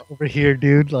edge over here,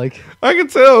 dude. Like I can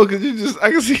tell because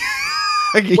I can see,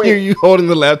 I can hear you holding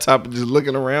the laptop and just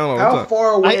looking around all the time. How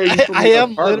far away are you from I your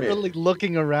am apartment? literally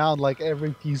looking around like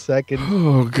every few seconds.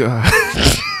 Oh god.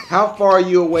 How far are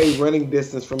you away running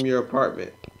distance from your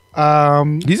apartment?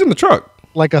 He's in the truck.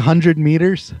 Like 100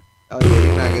 meters. Oh yeah,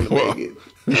 you're not gonna make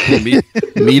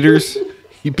it. Meters.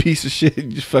 You piece of shit.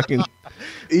 You fucking.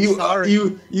 You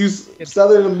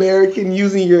Southern American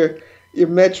using your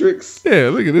metrics. Yeah,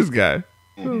 look at this guy.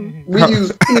 We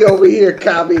use feet over here,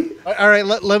 copy. All right,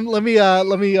 let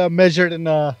me measure it in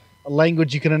a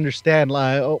language you can understand.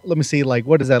 Let me see, like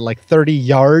what is that? Like 30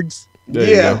 yards.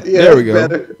 Yeah, there we go.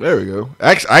 better. There we go.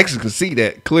 I actually can see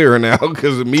that clearer now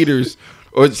because the meters,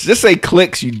 or just say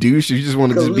clicks. You douche. You just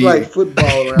want to just we be like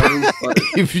football around these parts.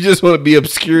 If you just want to be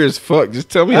obscure as fuck, just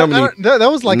tell me how many. That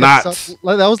was like knots.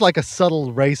 that was like a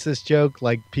subtle racist joke.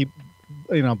 Like people,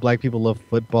 black people love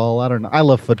football. I don't know. I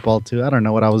love football too. I don't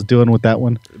know what I was doing with that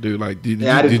one. Dude, like,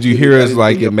 did you hear us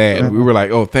like get mad? We were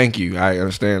like, oh, thank you. I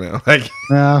understand now. Like,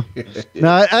 no,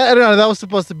 I don't know. That was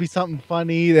supposed to be something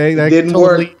funny. That didn't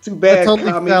totally, work. Too bad. That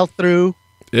totally fell through.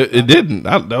 It didn't.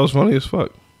 That was funny as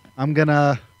fuck. I'm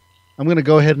gonna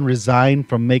go ahead and resign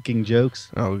from making jokes.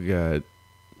 Oh god.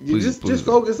 You just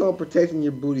focus on protecting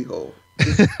your booty hole.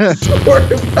 Just worry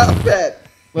about that.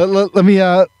 Let me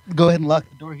go ahead and lock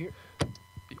the door here.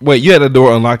 Wait, you had the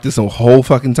door unlocked this whole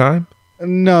fucking time?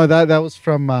 No, that was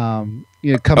from coming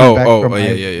back from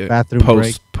my bathroom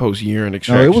break. Post urine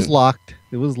extraction. No, it was locked.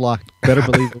 It was locked. Better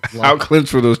believe it was locked. How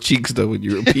clenched were those cheeks though when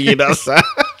you were peeing outside?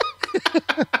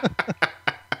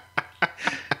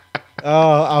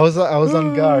 Oh, I was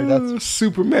on guard. That's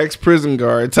Supermax prison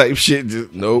guard type shit.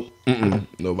 Just nope.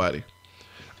 Nobody.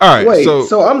 All right. Wait,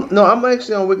 so I'm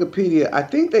actually on Wikipedia. I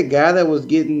think the guy that was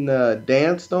getting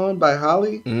danced on by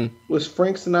Holly was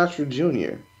Frank Sinatra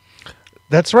Jr.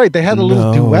 That's right. They had a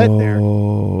little duet there.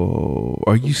 Oh,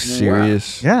 are you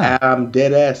serious? Wow. Yeah, I'm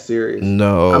dead ass serious.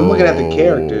 No, I'm looking at the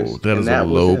characters. That is a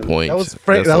low point. That was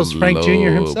Frank. That was Frank Jr.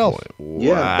 himself. Wow.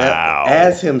 Yeah,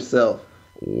 as himself.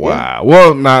 Wow. Yeah.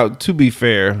 Well, now to be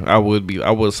fair, I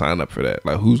would sign up for that.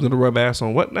 Like, who's gonna rub ass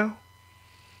on what now?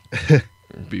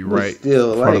 Be right. But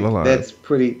still, like that's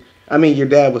pretty. I mean, your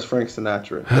dad was Frank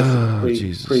Sinatra.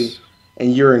 That's pretty.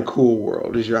 And you're in Cool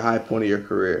World. Is your high point of your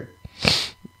career?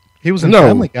 He was a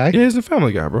Family Guy. Yeah, he's a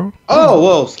Family Guy, bro. Oh,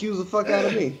 well, excuse the fuck out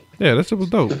of me. Yeah, that shit was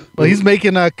dope. Well, he's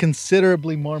making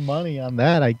considerably more money on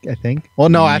that, I think. Well,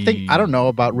 no, I don't know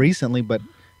about recently, but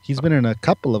he's been in a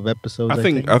couple of episodes. I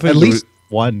think at least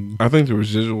one. I think the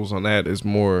residuals on that is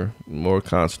more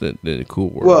constant than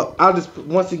Cool World. Well, I'll just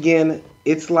once again,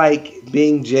 it's like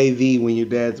being JV when your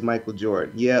dad's Michael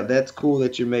Jordan. Yeah, that's cool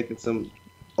that you're making some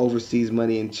overseas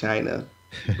money in China.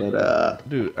 But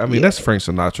dude, I mean that's Frank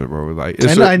Sinatra, bro. Like,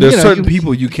 there's certain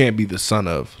people you can't be the son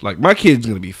of. Like, my kid's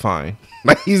gonna be fine.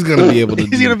 Like, he's gonna be able to.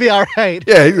 He's gonna be all right.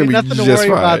 Yeah, he's gonna be nothing just to worry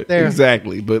fine. About there.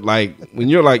 Exactly. But like when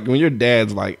your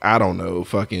dad's like, I don't know,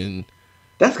 fucking.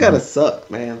 That's gotta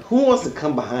suck, man. Who wants to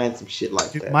come behind some shit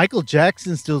like that? Michael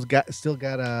Jackson still got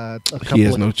a couple he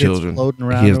has of no kids children. Floating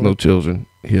around. He has no children.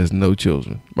 He has no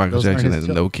children. Michael Jackson has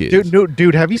no kids.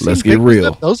 Dude, have you seen? Let's get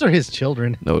real. Those are his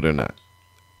children. No, they're not.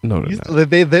 No, they're not.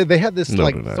 They have this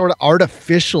sort of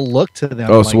artificial look to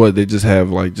them. Oh, so what? They just have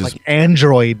like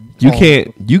Android.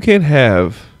 You can't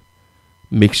have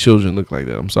mixed children look like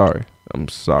that. I'm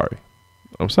sorry.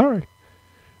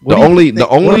 What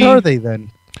are they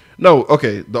then? No,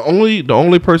 okay. The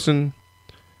only person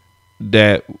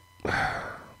that,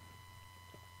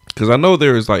 because I know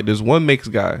there's one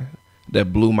mixed guy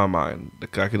that blew my mind.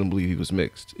 I couldn't believe he was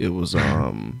mixed. It was no,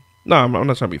 I'm not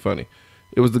trying to be funny.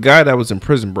 It was the guy that was in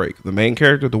Prison Break, the main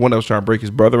character, the one that was trying to break his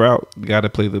brother out, the guy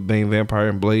that played the main vampire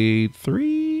in Blade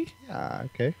 3. Yeah,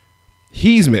 okay.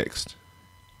 He's mixed.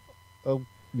 Oh,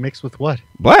 mixed with what?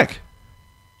 Black.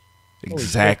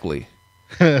 Exactly.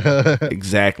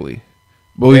 Exactly.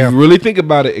 But if you really think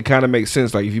about it, it kind of makes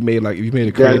sense. Like if you made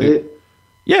a creative,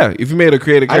 yeah, if you made a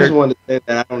creative character. I just wanted to say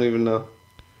that I don't even know.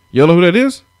 You don't know who that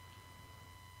is?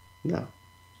 No.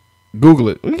 Google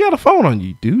it. You got a phone on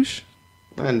you, douche.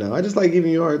 I know. I just like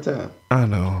giving you a hard time. I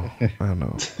know.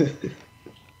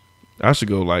 I should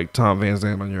go like Tom Van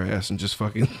Zandt on your ass and just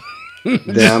fucking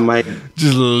I might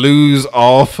just lose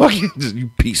all fucking you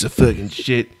piece of fucking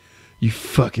shit. You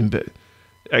fucking bet.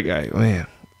 That guy, man.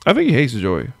 I think he hates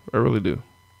Joy. I really do.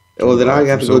 Well, then I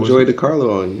have to go Joey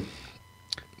DiCarlo on you.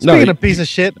 Speaking of piece of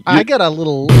shit, I got a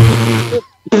little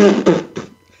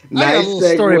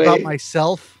story about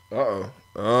myself. Oh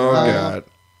God.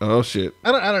 Oh shit.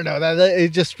 I don't know. That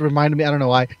it just reminded me. I don't know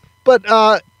why, but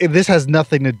this has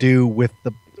nothing to do with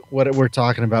what we're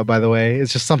talking about. By the way,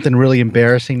 it's just something really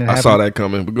embarrassing that happened. I saw that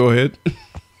coming, but go ahead.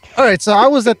 All right, so I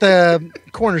was at the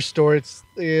corner store. It's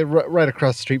right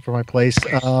across the street from my place.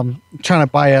 Trying to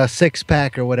buy a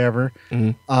 6-pack or whatever.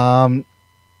 Mm-hmm.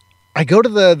 I go to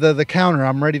the counter.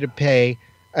 I'm ready to pay,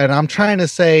 and I'm trying to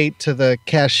say to the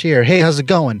cashier, "Hey, how's it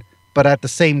going?" But at the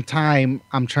same time,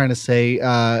 I'm trying to say,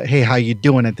 "Hey, how you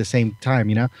doing?" At the same time,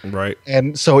 you know. Right.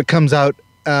 And so it comes out,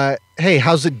 "Hey,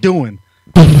 how's it doing?"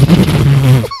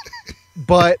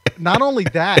 But not only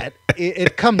that,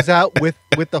 it comes out with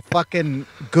the fucking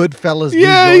Goodfellas.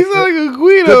 Yeah, he's like a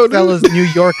Guido. Goodfellas New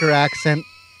Yorker accent.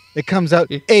 It comes out,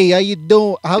 "Hey, how you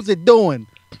doing? How's it doing?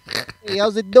 Hey,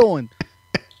 how's it doing?"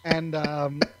 And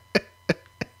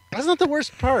that's not the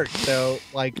worst part, though.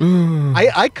 Like,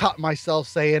 I caught myself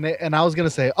saying it, and I was gonna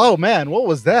say, "Oh man, what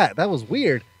was that? That was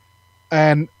weird."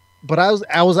 But as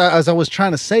I was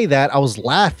trying to say that, I was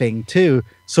laughing too.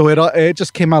 So it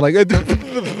just came out like.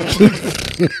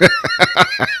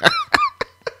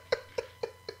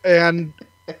 And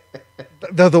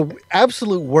the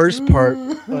absolute worst part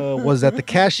was that the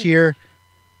cashier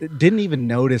didn't even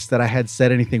notice that I had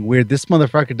said anything weird. This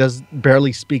motherfucker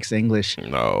barely speaks English.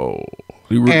 No,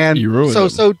 you ruined him.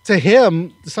 So to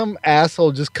him, some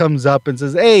asshole just comes up and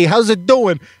says, "Hey, how's it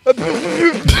doing?"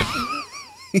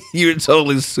 You're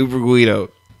totally super Guido.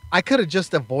 I could have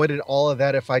just avoided all of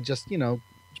that if I just,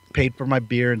 paid for my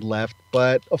beer and left.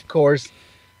 But of course,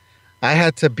 I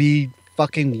had to be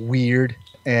fucking weird.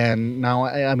 And now,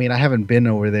 I mean, I haven't been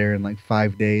over there in like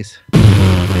 5 days.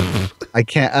 I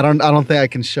can't. I don't think I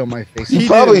can show my face. You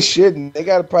probably shouldn't. They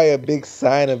got probably a big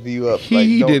sign of you up.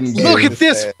 He didn't. Look at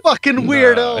this fucking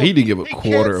weirdo. He didn't give a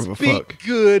quarter of a fuck.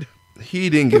 Good. He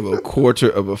didn't give a quarter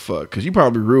of a fuck because you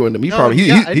probably ruined him.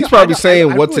 He's probably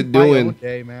saying what's it doing.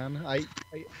 Okay, man.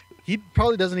 He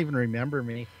probably doesn't even remember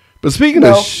me. But speaking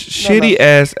of shitty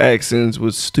ass accents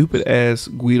with stupid ass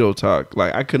Guido talk,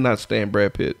 like I could not stand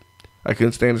Brad Pitt. I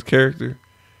couldn't stand his character.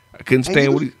 I couldn't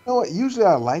stand what he. You know what? Usually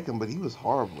I like him, but he was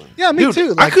horrible. Yeah, me too.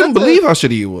 Like, I couldn't believe how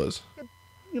shitty he was.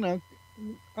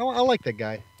 I like that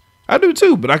guy. I do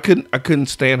too, but I couldn't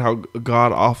stand how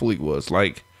god awful he was.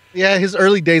 Like. Yeah, his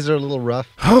early days are a little rough.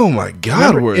 Oh my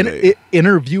god,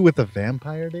 Interview with a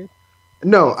Vampire, dude?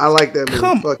 No, I like that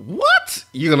movie. What?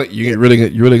 You're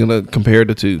really gonna compare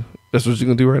the two? That's what you're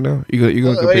gonna do right now? You're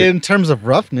gonna compare in terms of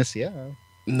roughness, yeah.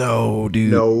 No,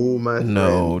 dude. No, my friend.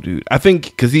 No, dude. I think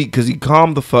because he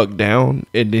calmed the fuck down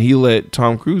and then he let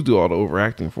Tom Cruise do all the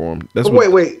overacting for him.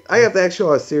 Wait. I have to ask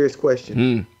you a serious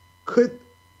question.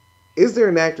 Is there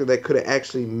an actor that could have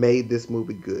actually made this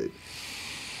movie good?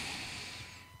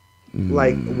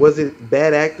 Like, was it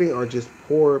bad acting or just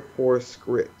poor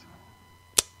script?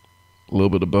 A little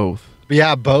bit of both.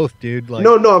 Yeah, both, dude. Like,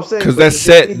 no, I'm saying because that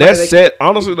set.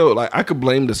 Honestly though, like I could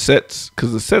blame the sets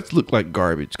because the sets look like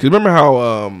garbage. Because remember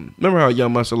how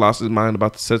Young Mustard lost his mind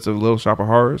about the sets of Little Shop of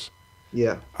Horrors?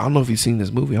 Yeah. I don't know if he's seen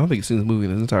this movie. I don't think he's seen this movie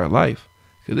in his entire life.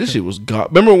 Because this shit was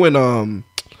Remember when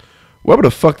whatever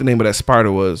the fuck the name of that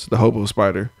spider was, the hobo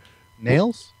spider?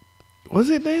 Nails? Was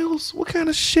it Nails? What kind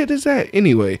of shit is that?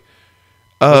 Anyway.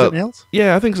 Was it Nails?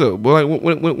 Yeah, I think so. Well, like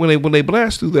when they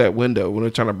blast through that window when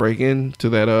they're trying to break into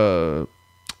that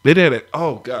they did it.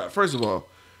 Oh god! First of all,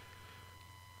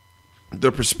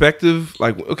 the perspective,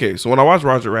 like okay, so when I watch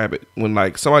Roger Rabbit, when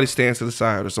like somebody stands to the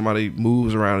side or somebody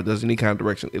moves around or does any kind of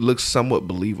direction, it looks somewhat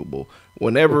believable.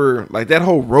 Whenever like that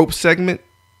whole rope segment,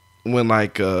 when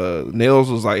like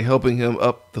Nails was like helping him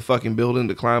up the fucking building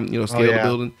to climb, scale the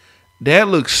building, that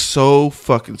looks so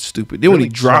fucking stupid. Then really when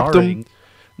he dropped him.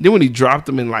 Then when he dropped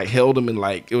him and like held him and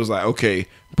like it was like, okay,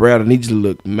 Brad, I need you to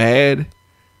look mad,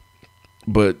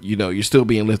 but you're still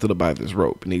being lifted up by this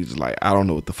rope. And he's just like, I don't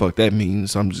know what the fuck that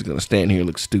means. So I'm just gonna stand here and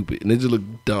look stupid. And it just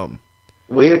looked dumb.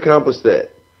 Well, he accomplished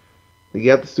that. He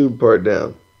got the stupid part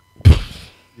down.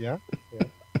 Yeah.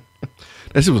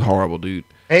 That shit was horrible, dude.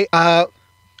 Hey, I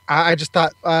just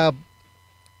thought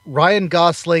Ryan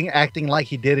Gosling acting like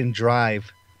he did in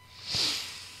Drive.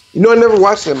 I never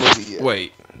watched that movie yet.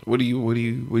 Wait. What are you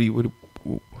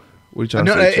trying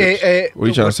to say, Chips? What are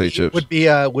you trying to say, Chips? Would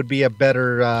be a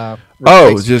better.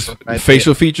 Just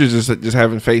facial features, just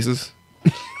having faces.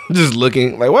 just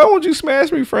looking like, why won't you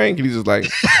smash me, Frank? And he's just like,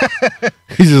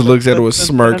 he just looks at her with a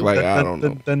smirk like, I don't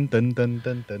know.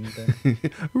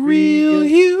 Real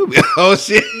human. Oh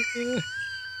shit.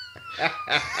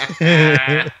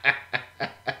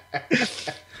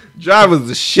 Drive was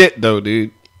the shit though,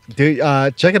 dude. Dude,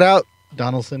 check it out,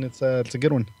 Donaldson. It's a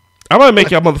good one. I might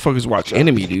make y'all motherfuckers watch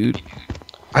Enemy, dude.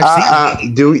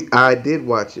 I did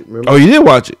watch it. Remember? Oh, you did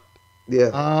watch it?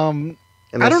 Yeah. And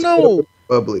I don't know.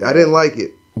 Bubbly. I didn't like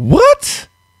it. What?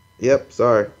 Yep.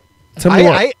 Sorry. Tell me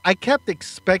what. I kept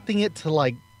expecting it to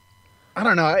like. I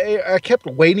don't know. I kept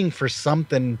waiting for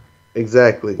something.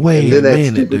 Exactly. Wait a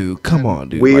minute, dude. Come on,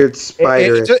 dude. Weird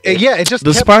spider. It just.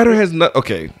 The spider has not.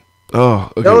 Okay.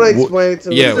 Oh, okay. Don't explain it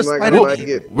to me. Yeah,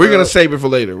 we're gonna save it for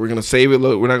later. We're gonna save it.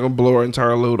 We're not gonna blow our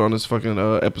entire load on this fucking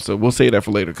episode. We'll save that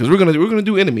for later because we're gonna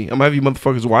do Enemy. I'm gonna have you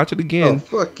motherfuckers watch it again. Oh,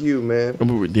 fuck you, man.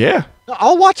 Yeah,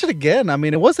 I'll watch it again. I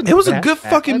mean, it wasn't. It was a good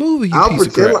fucking movie. I'll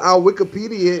pretend I'll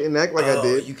Wikipedia it and act like I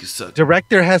did. You can suck.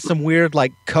 Director has some weird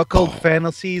like cuckold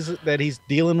fantasies that he's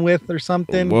dealing with or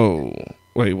something. Whoa!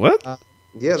 Wait, what?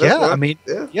 Yeah, I mean,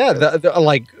 the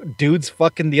like dudes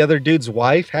fucking the other dude's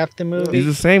wife half the movie. He's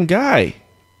the same guy.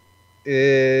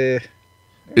 It's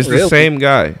the same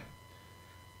guy.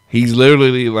 He's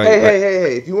literally like.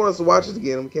 Hey! If you want us to watch it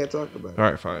again, we can't talk about it. All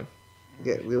right, fine.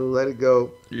 Yeah, we'll let it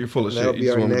go. You're full of That'll shit. be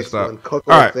You our just want me to next stop. one.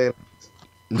 All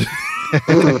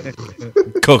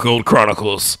right. Cuckold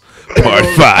Chronicles, Part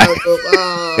 5.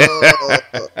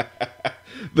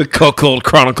 The Cuckold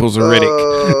Chronicles of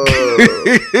Riddick.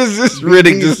 Is this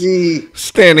Riddick just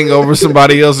standing over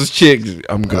somebody else's chick?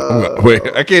 I'm gonna wait.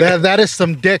 I can't. That is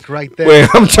some dick right there. Wait,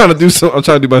 I'm trying to do some. I'm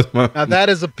trying to do my. Now that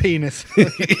is a penis.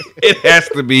 It has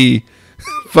to be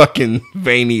fucking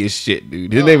veiny as shit,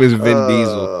 dude. His name is Vin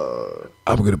Diesel.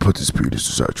 I'm gonna put this penis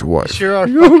inside your wife. Sure are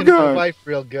fucking your wife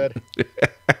real good.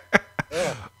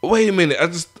 Wait a minute. I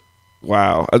just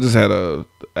had a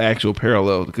actual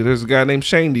parallel because there's a guy named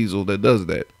Shane Diesel that does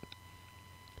that.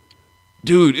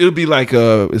 Dude, it'll be like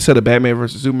instead of Batman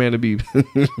versus Superman, it'd be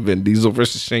Vin Diesel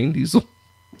versus Shane Diesel.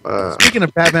 Speaking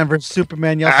of Batman versus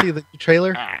Superman, y'all see the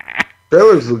trailer?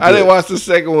 Trailers look good. I didn't watch the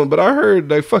second one, but I heard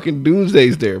like fucking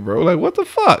Doomsday's there, bro. Like, what the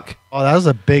fuck? Oh, that was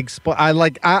a big spot. I'm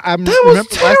that was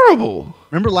terrible.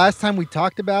 Remember last time we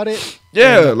talked about it?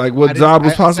 Yeah, like what Zod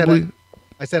was possibly.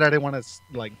 I said I didn't want to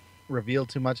like reveal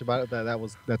too much about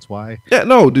it. That's why. Yeah,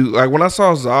 no, dude. Like when I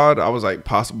saw Zod, I was like,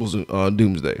 possible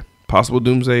Doomsday, possible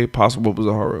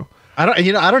Bizarro. I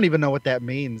don't even know what that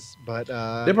means, but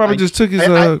they probably just took his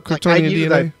Kryptonian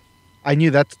DNA. I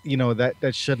knew that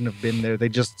that shouldn't have been there. They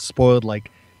just spoiled like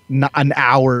an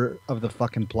hour of the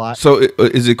fucking plot. So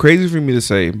is it crazy for me to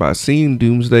say by seeing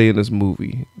Doomsday in this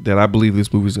movie that I believe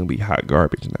this movie is gonna be hot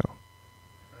garbage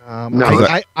now? No,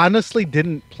 I honestly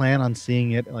didn't plan on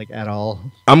seeing it like at all.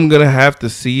 I'm gonna have to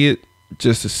see it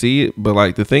just to see it, but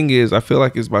like the thing is, I feel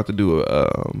like it's about to do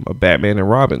a Batman and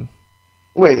Robin.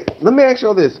 Wait, let me ask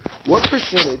y'all this: what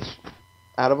percentage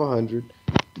out of 100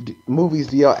 movies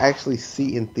do y'all actually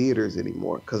see in theaters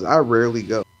anymore? Because I rarely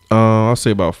go. I'll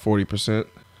say about 40%.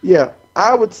 Yeah,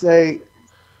 I would say,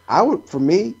 for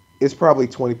me, it's probably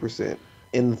 20%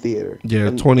 in the theater. Yeah,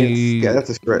 20. Yeah, that's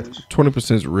a stretch.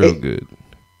 20% is real good.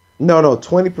 No,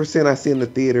 20% I see in the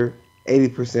theater.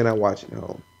 80% I watch at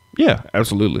home. Yeah,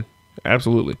 absolutely.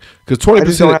 Because 20%. I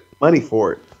just don't have money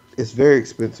for it. It's very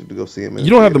expensive to go see them. You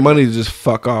don't have the money to just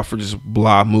fuck off for just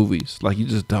blah movies. Like you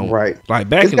just don't. Right. Like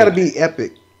back. It's got to be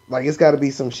epic. Like it's got to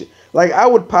be some shit. Like I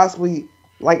would possibly.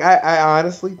 Like I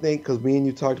honestly think, because me and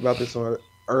you talked about this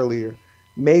earlier,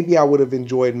 maybe I would have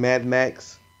enjoyed Mad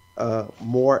Max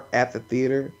more at the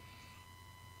theater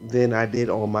than I did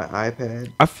on my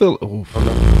iPad. I feel.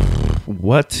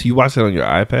 What? You watched it on your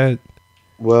iPad?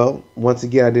 Well, once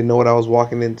again, I didn't know what I was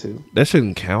walking into. That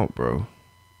shouldn't count, bro.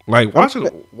 Like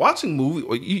watching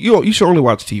movie, you should only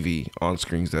watch TV on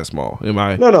screens that small. In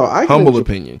my humble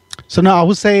opinion. So no, I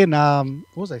was saying, what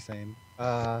was I saying?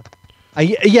 I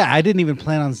didn't even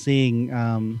plan on seeing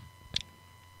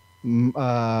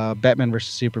Batman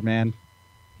versus Superman.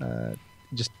 I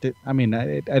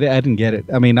didn't get it.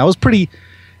 I mean, I was pretty.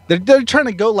 They're trying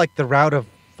to go like the route of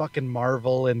fucking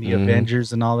Marvel and the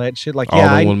Avengers and all that shit. Like,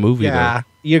 all in one movie. Yeah,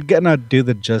 you're gonna do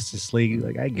the Justice League.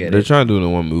 Like, I get it. They're trying to do it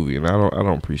in one movie, and I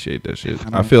don't appreciate that shit.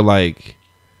 I feel like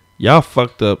y'all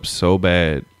fucked up so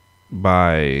bad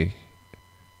by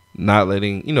not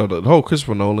letting the whole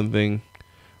Christopher Nolan thing.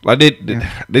 Like they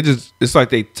just, it's like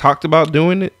they talked about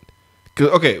doing it. Cause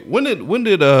okay, when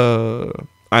did I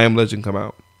Am Legend come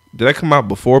out? Did that come out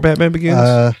before Batman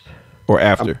Begins or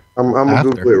after? I'm gonna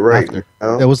Google it right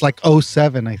now. It was like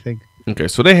 2007, I think. Okay,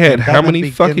 so they had how many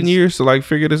Begins. fucking years to like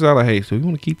figure this out? Like, hey, so you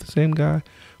want to keep the same guy,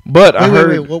 But I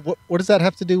heard. Wait. What does that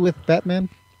have to do with Batman?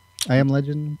 I Am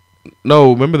Legend?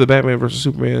 No, remember the Batman versus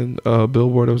Superman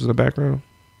billboard that was in the background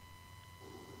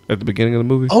at the beginning of the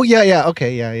movie? Oh yeah.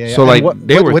 Okay, yeah. So like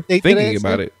they were thinking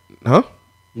about it, huh?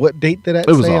 What date did that?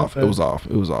 It was off. It was off.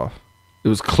 It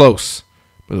was close,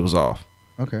 but it was off.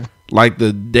 Okay. Like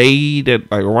the day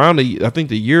that, like around I think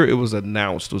the year it was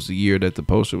announced was the year that the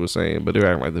poster was saying, but they were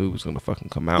acting like the movie was gonna fucking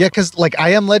come out. Yeah, because like I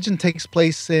Am Legend takes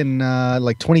place in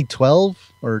like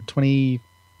 2012 or 20.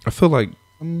 I feel like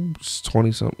it's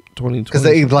 2020. Because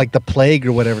like the plague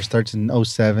or whatever starts in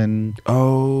 07.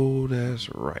 Oh, that's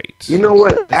right. You know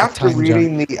what? After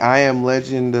reading the I Am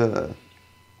Legend, the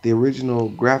original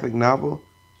graphic novel,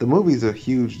 the movie's a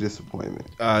huge disappointment.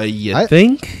 You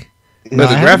think? No,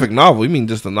 the graphic novel. You mean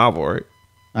just the novel, right?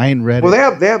 I ain't read it. Well,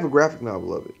 they have a graphic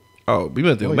novel of it. Oh, we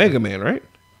meant the Omega Man, right?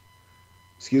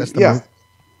 Excuse me. Yeah.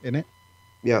 Isn't it?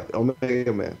 Yeah,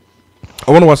 Omega Man.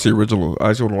 I want to watch the original.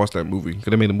 I actually want to watch that movie because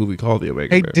they made a movie called the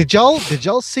Omega Man. Did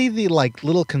y'all see the like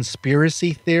little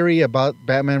conspiracy theory about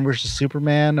Batman versus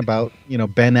Superman about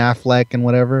Ben Affleck and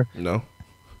whatever? No.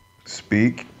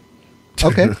 Speak.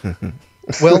 Okay.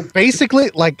 Well,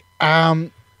 basically, like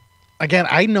again,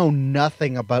 I know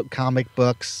nothing about comic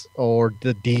books or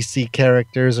the DC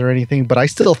characters or anything, but I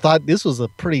still thought this was a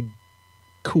pretty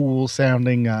cool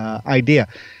sounding idea.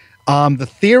 The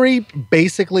theory,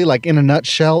 basically, like in a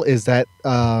nutshell, is that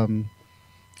Ben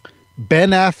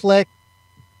Affleck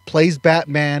plays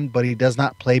Batman, but he does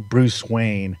not play Bruce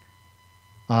Wayne.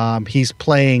 He's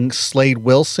playing Slade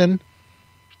Wilson,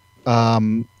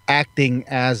 acting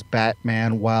as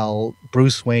Batman, while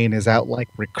Bruce Wayne is out like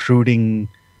recruiting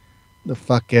the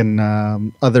fucking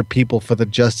other people for the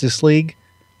Justice League.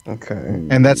 Okay.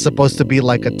 And that's supposed to be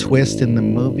like a twist in the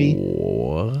movie.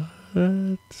 What?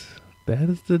 That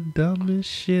is the dumbest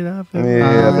shit I've ever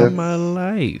heard in my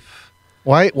life.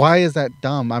 Why is that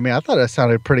dumb? I mean, I thought it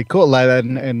sounded pretty cool. Like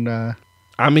and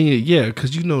I mean, yeah,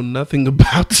 because you know nothing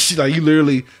about the shit. Like you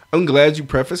literally, I'm glad you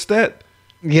prefaced that.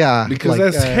 Yeah, because like,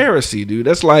 that's heresy, dude.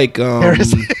 That's like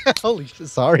heresy. Holy shit!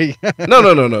 Sorry.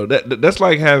 No. That's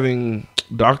like having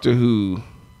Doctor Who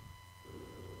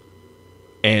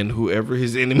and whoever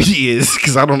his enemy is,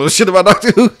 because I don't know shit about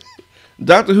Doctor Who.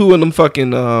 Doctor Who and them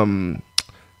fucking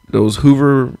those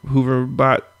Hoover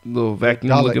bot, little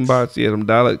vacuum looking bots, yeah, them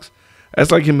Daleks. That's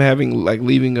like him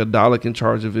leaving a Dalek in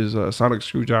charge of his sonic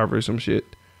screwdriver or some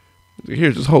shit.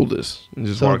 Here, just hold this, and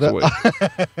just walks away.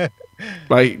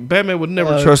 Like Batman would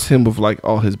never trust him with like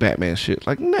all his Batman shit,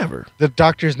 like never. The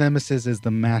Doctor's nemesis is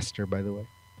the Master, by the way.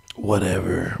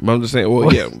 Whatever. But I'm just saying.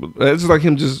 Well, yeah, it's like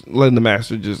him just letting the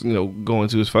Master just go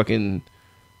into his fucking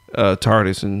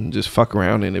TARDIS and just fuck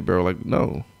around in it, bro. Like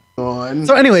no.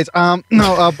 So, anyways,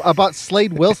 about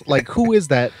Slade Wilson, like who is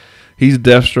that? He's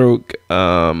Deathstroke.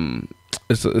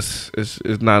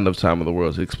 It's not enough time in the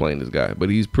world to explain this guy, but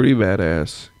he's pretty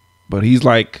badass. But he's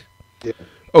like,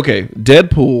 okay,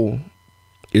 Deadpool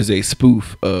is a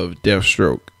spoof of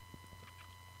Deathstroke.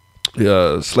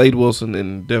 Slade Wilson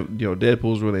and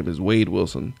Deadpool's real name is Wade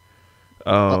Wilson.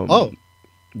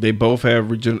 They both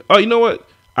have Oh, you know what?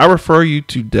 I refer you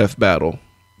to Death Battle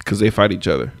because they fight each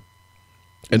other.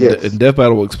 And, and Death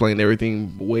Battle will explain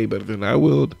everything way better than I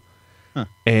will. Huh.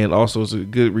 And also, it's a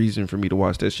good reason for me to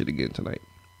watch that shit again tonight.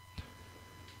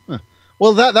 Huh.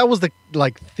 Well, that was the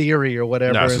theory or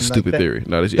whatever. No, it's a stupid theory.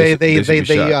 No, they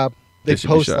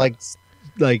post like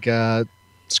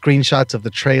screenshots of the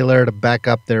trailer to back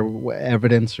up their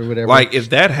evidence or whatever. Like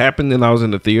if that happened and I was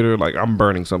in the theater, like I'm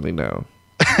burning something down.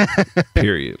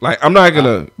 Period. Like I'm not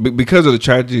gonna because of the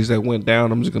tragedies that went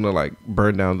down. I'm just gonna like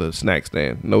burn down the snack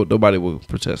stand. No, nobody will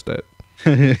protest that.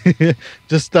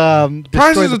 Just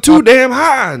prices are too damn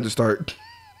high and just start.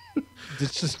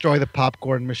 Just destroy the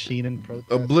popcorn machine and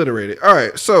protest. Obliterate it. All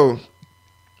right, so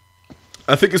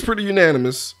I think it's pretty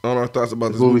unanimous on our thoughts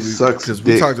about this movie because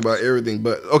we talked about everything.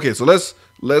 But okay, so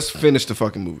let's finish the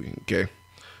fucking movie. Okay,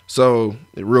 so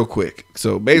real quick.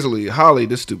 So basically, Holly,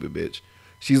 this stupid bitch,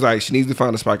 she's like she needs to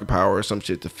find a spike of power or some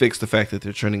shit to fix the fact that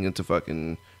they're turning into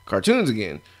fucking cartoons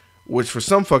again. Which for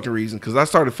some fucking reason, because I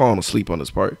started falling asleep on this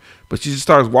part, but she just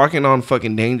starts walking on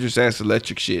fucking dangerous ass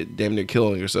electric shit, damn near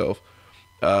killing herself.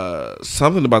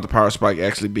 Something about the power spike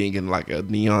actually being in like a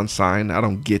neon sign. I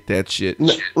don't get that shit.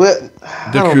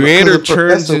 The creator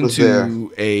turns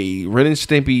into a Ren and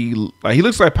Stimpy. Like he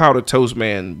looks like Powdered Toast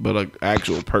Man, but an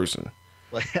actual person.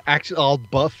 Like actually all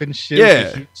buff and shit. Yeah,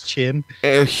 with a huge chin,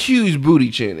 a huge booty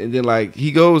chin, and then like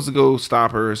he goes to go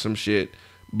stop her or some shit.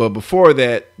 But before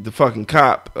that, the fucking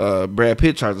cop, Brad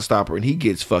Pitt, tries to stop her, and he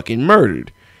gets fucking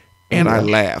murdered. And I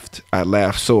laughed. I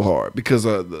laughed so hard because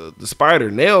the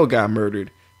spider Nail got murdered,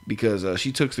 because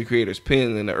she took the creator's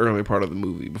pen in the earlier part of the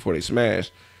movie before they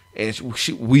smashed, and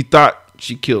we thought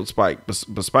she killed Spike, but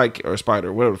Spike or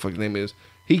Spider, whatever the fuck his name is,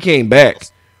 he came back.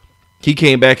 He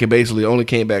came back and basically only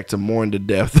came back to mourn the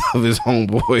death of his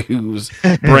homeboy whose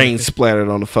brain splattered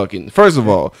on the fucking. First of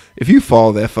all, if you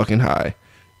fall that fucking high,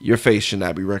 your face should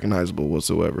not be recognizable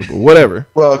whatsoever. But whatever.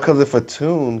 Well, because if a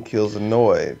tune kills a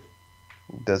Noid,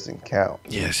 it doesn't count.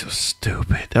 Yeah, it was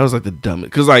stupid. That was like the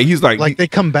dumbest. Because like he's like they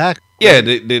come back. Yeah,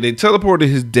 they teleported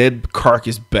his dead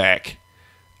carcass back.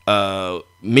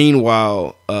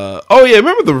 Meanwhile, oh yeah,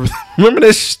 remember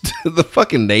this the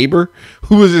fucking neighbor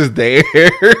who was just there.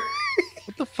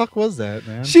 What the fuck was that,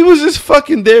 man? She was just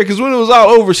fucking there because when it was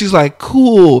all over, she's like,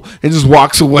 "Cool," and just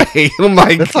walks away. And I'm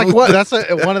like, "That's like what? That's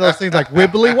one of those things like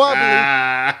wibbly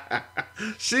wobbly."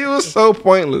 She was so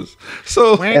pointless.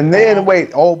 So and then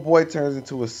wait, old boy turns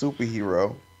into a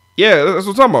superhero. Yeah, that's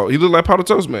what I'm talking about. He looked like Powder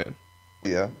Toast Man.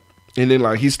 Yeah, and then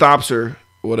like he stops her,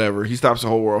 whatever. He stops the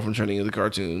whole world from turning into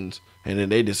cartoons, and then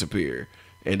they disappear.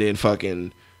 And then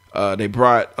fucking, they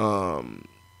brought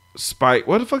Spike.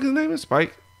 What the fuck his name is?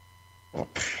 Spike.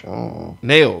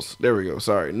 Nails. There we go.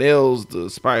 Sorry, Nails the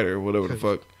spider, whatever the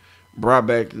fuck. Brought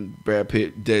back Brad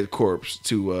Pitt dead corpse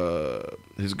to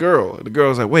his girl. The girl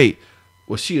was like, "Wait,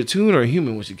 was she a tune or a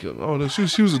human when she killed him?" Oh no,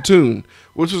 she was a tune,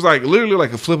 which was like literally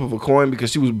like a flip of a coin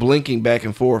because she was blinking back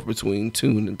and forth between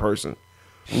tune and person.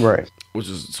 Right. Which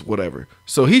is whatever.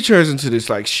 So he turns into this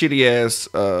like shitty ass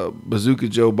Bazooka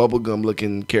Joe bubblegum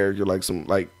looking character, like some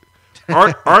like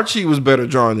Archie was better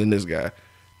drawn than this guy.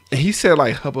 He said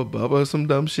like Hubba Bubba or some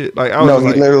dumb shit. Like I was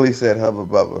he literally said Hubba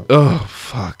Bubba. Oh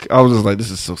fuck! I was just like,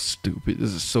 this is so stupid.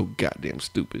 This is so goddamn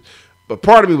stupid. But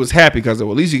part of me was happy because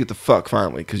well, at least you get the fuck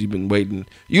finally because you've been waiting.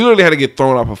 You literally had to get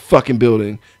thrown off a fucking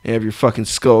building and have your fucking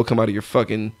skull come out of your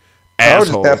fucking asshole. I was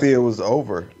just happy it was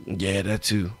over. Yeah, that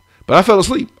too. But I fell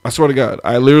asleep. I swear to God,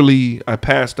 I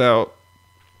passed out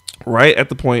right at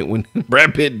the point when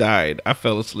Brad Pitt died. I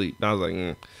fell asleep. And I was like,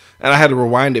 And I had to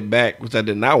rewind it back, which I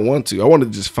did not want to. I wanted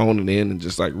to just phone it in and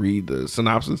just like read the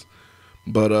synopsis.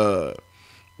 But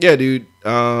yeah, dude.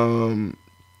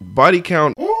 Body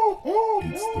count.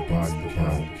 It's the body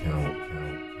count.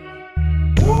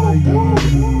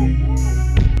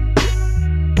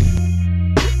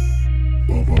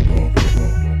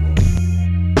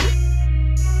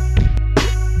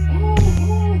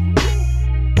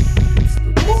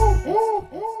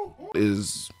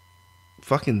 Is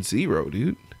fucking 0,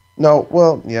 dude. No,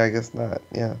 well, yeah, I guess not.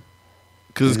 Yeah,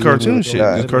 because it's cartoon shit.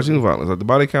 It's cartoon violence. Like the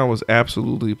body count was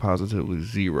absolutely, positively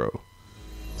 0.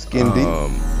 Skin deep.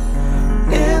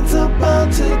 It's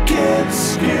about to get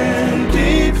skin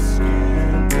deep.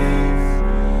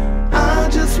 I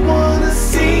just wanna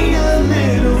see a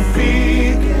little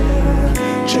feet.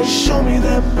 Just show me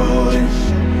that booty.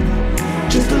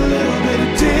 Just a little bit of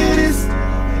titties.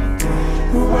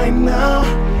 Right now.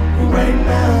 Right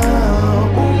now.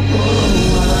 Ooh,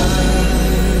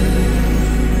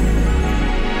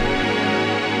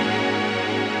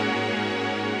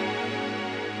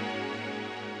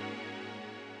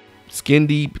 Skin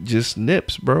deep, just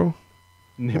nips, bro.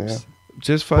 Nips. Yeah.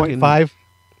 Just fucking 0.5.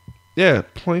 Yeah,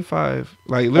 0.5.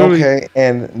 Like literally. Okay,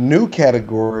 and new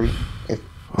category. If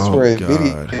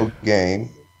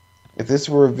this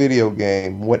were a video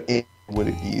game, what engine would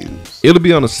it use? It'll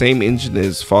be on the same engine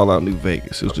as Fallout New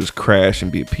Vegas. It'll just crash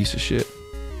and be a piece of shit.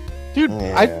 Dude,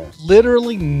 yeah. I've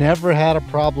literally never had a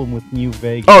problem with New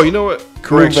Vegas. Oh, you know what?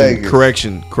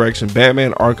 Correction.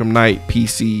 Batman Arkham Knight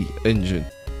PC engine.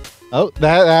 Oh,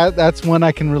 that's one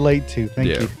I can relate to. Thank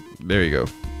you. There you go.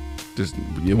 Just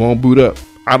you won't boot up.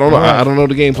 I don't know. Right. I don't know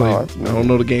the gameplay. I don't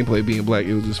know the gameplay being black.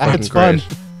 It was just fucking crash.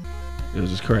 Fun. It was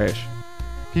just crash.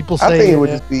 People say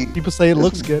People say it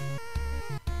looks good.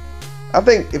 I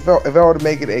think if I were to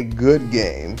make it a good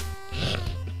game,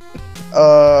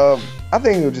 I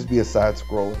think it would just be a side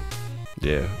scroller.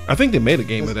 Yeah, I think they made a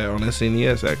game of that on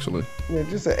SNES actually. Yeah,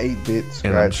 just an 8-bit scratch.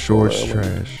 And I'm sure it's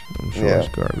trash. I'm sure it's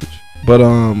garbage. But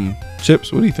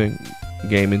Chips, what do you think?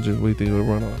 Game engine, what do you think it would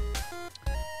run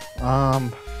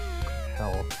on?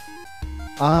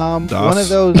 One of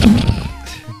those.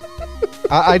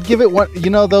 I'd give it one. You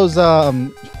know those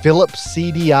Philips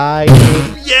CDI.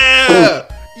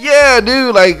 Yeah,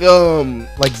 dude. Like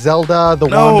Zelda, the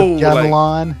Wand of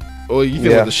Gamelon. Oh, you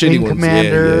think about the shitty ones?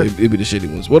 Commander. Yeah, it'd be the shitty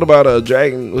ones. What about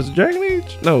Dragon? Was it Dragon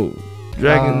Age? No,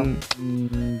 Dragon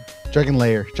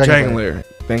Lair. Dragon Lair.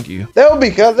 Thank you. That'd be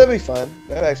fun.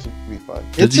 That'd actually be fun.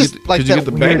 It's just like that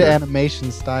weird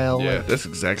animation style. Yeah, that's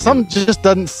exactly. Something just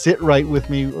doesn't sit right with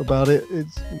me about it.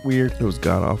 It's weird. It was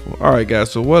god awful. All right,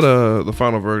 guys. So what? The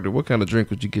final verdict. What kind of drink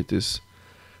would you get this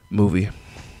movie?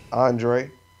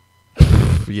 Andre.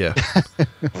 Yeah.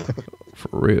 For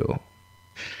real.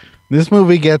 This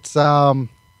movie gets some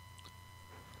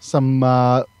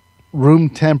room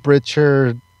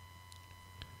temperature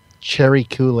cherry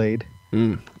Kool-Aid.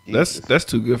 That's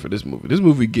too good for this movie. This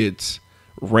movie gets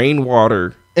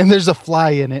rainwater. And there's a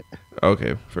fly in it.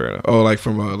 Okay, fair enough. Oh, like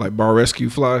from like bar rescue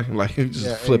fly? Like you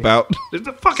just flip out. There's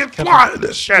a fucking fly in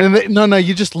this shit. No,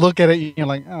 you just look at it and you're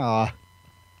like, ah.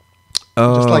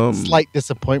 Just like slight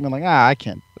disappointment, like, I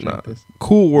can't drink this.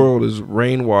 Cool World is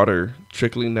rainwater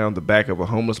trickling down the back of a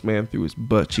homeless man through his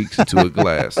butt cheeks into a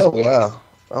glass. Oh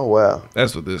wow.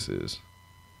 That's what this is.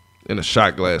 In a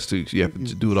shot glass too, so you have to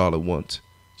just do it all at once.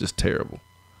 Just terrible.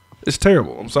 It's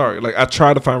terrible. I'm sorry. Like, I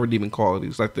try to find redeeming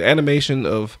qualities. Like the animation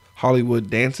of Hollywood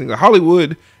dancing. Like,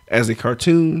 Hollywood as a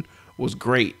cartoon was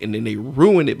great, and then they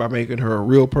ruined it by making her a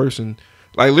real person.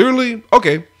 Like, literally,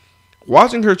 okay.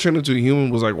 Watching her turn into a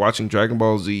human was like watching Dragon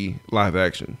Ball Z live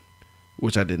action,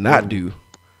 which I did not do,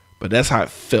 but that's how it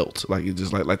felt. Like, it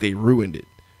just like they ruined it.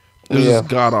 It was just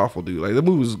god awful, dude. Like, the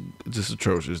movie was just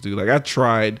atrocious, dude. Like, I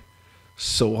tried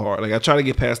so hard. Like, I tried to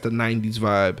get past the '90s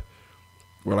vibe,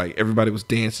 where like everybody was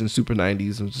dancing super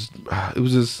 '90s. It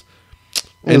was just,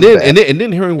 and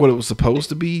then hearing what it was supposed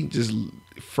to be just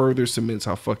further cements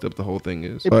how fucked up the whole thing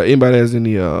is. Anybody has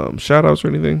any shout outs or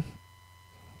anything?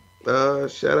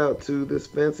 Shout out to this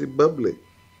fancy bubbly.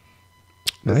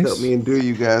 That's Nice. helped me endure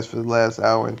you guys for the last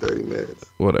hour and 30 minutes.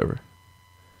 Whatever.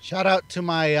 Shout out to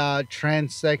my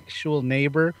transsexual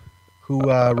neighbor who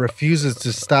refuses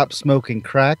to stop smoking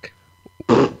crack.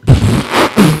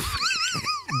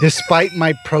 Despite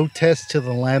my protest to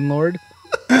the landlord.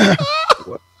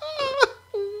 What?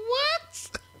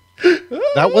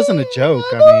 That wasn't a joke.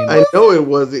 I mean, I know it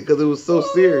wasn't because it was so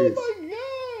serious.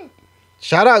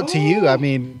 shout out to you. I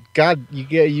mean, God,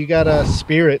 you got a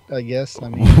spirit, I guess. I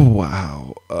mean,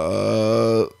 Wow.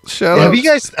 Shout out. have you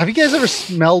guys ever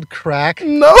smelled crack?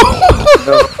 No.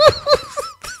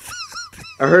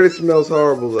 I heard it smells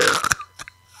horrible though.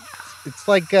 It's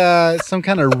like some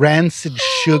kind of rancid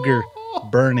sugar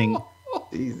burning.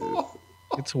 Jesus.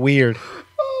 It's weird.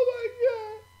 Oh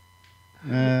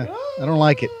I don't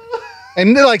like it.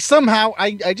 And like somehow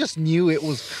I just knew it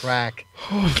was crack.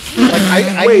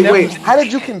 Like, Wait. How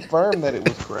did you confirm that it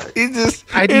was crack?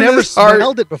 I'd never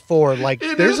smelled it before. Like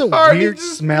there's a weird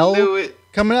smell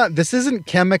coming out. This isn't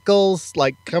chemicals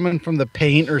like coming from the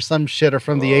paint or some shit or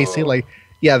from the AC. Like,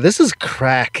 yeah, this is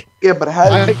crack. Yeah, but how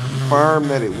did you confirm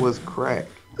that it was crack?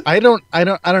 I don't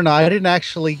know. I didn't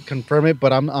actually confirm it,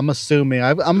 but I'm assuming.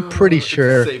 I'm pretty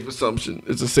sure. It's a safe assumption.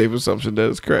 It's a safe assumption that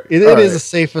it's correct. It is a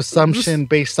safe assumption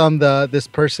based on this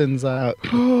person's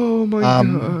Oh my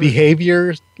god.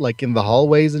 behavior, like in the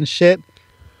hallways and shit.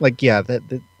 Like, yeah, this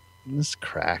is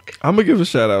crack. I'm gonna give a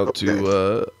shout out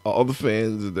to all the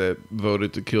fans that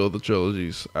voted to kill the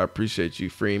trilogies. I appreciate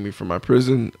you freeing me from my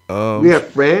prison. We have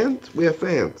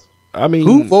fans. I mean,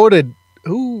 Who voted?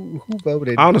 Who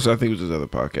voted? Honestly, I think it was just other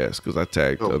podcasts because I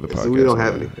tagged other podcasts. So we don't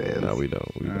have any fans. No, we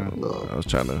don't. No. I was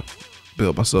trying to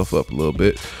build myself up a little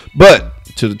bit, but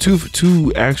to the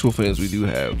two actual fans we do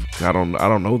have, I don't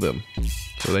know them,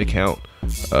 so they count.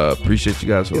 Appreciate you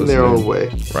guys for listening. In their own way,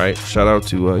 right? Shout out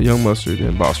to Young Mustard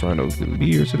and Boss Rhino who couldn't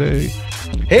be here today.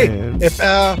 Hey, And if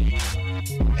it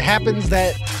happens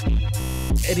that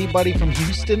anybody from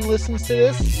Houston listens to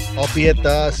this, I'll be at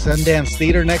the Sundance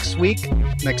Theater next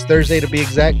Thursday to be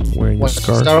exact. Wearing your Watching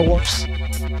scarf. Star Wars.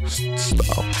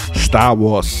 Star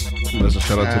Wars. That's a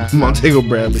shout out to Montego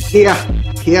Bradley.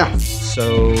 yeah.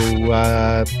 So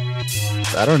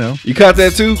I don't know. You caught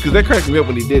that too? Because that cracked me up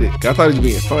when he did it. I thought he was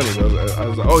being funny. I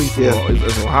was like, oh, he's from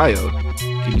it's Ohio.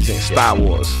 Keep saying Star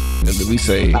Wars. And then we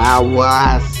say Star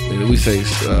Wars. And then we say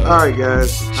all right,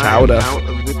 guys. Chowder.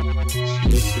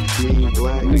 Mr. Being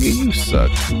Black. Nigga, you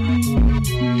suck.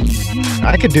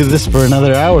 I could do this for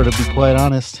another hour, to be quite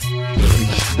honest.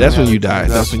 That's when you die.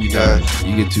 That's when you die.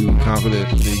 You get too confident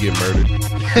and then you get murdered.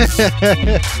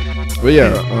 But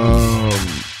yeah,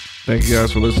 thank you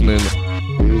guys for listening.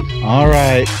 All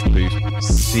right. Peace.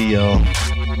 See y'all.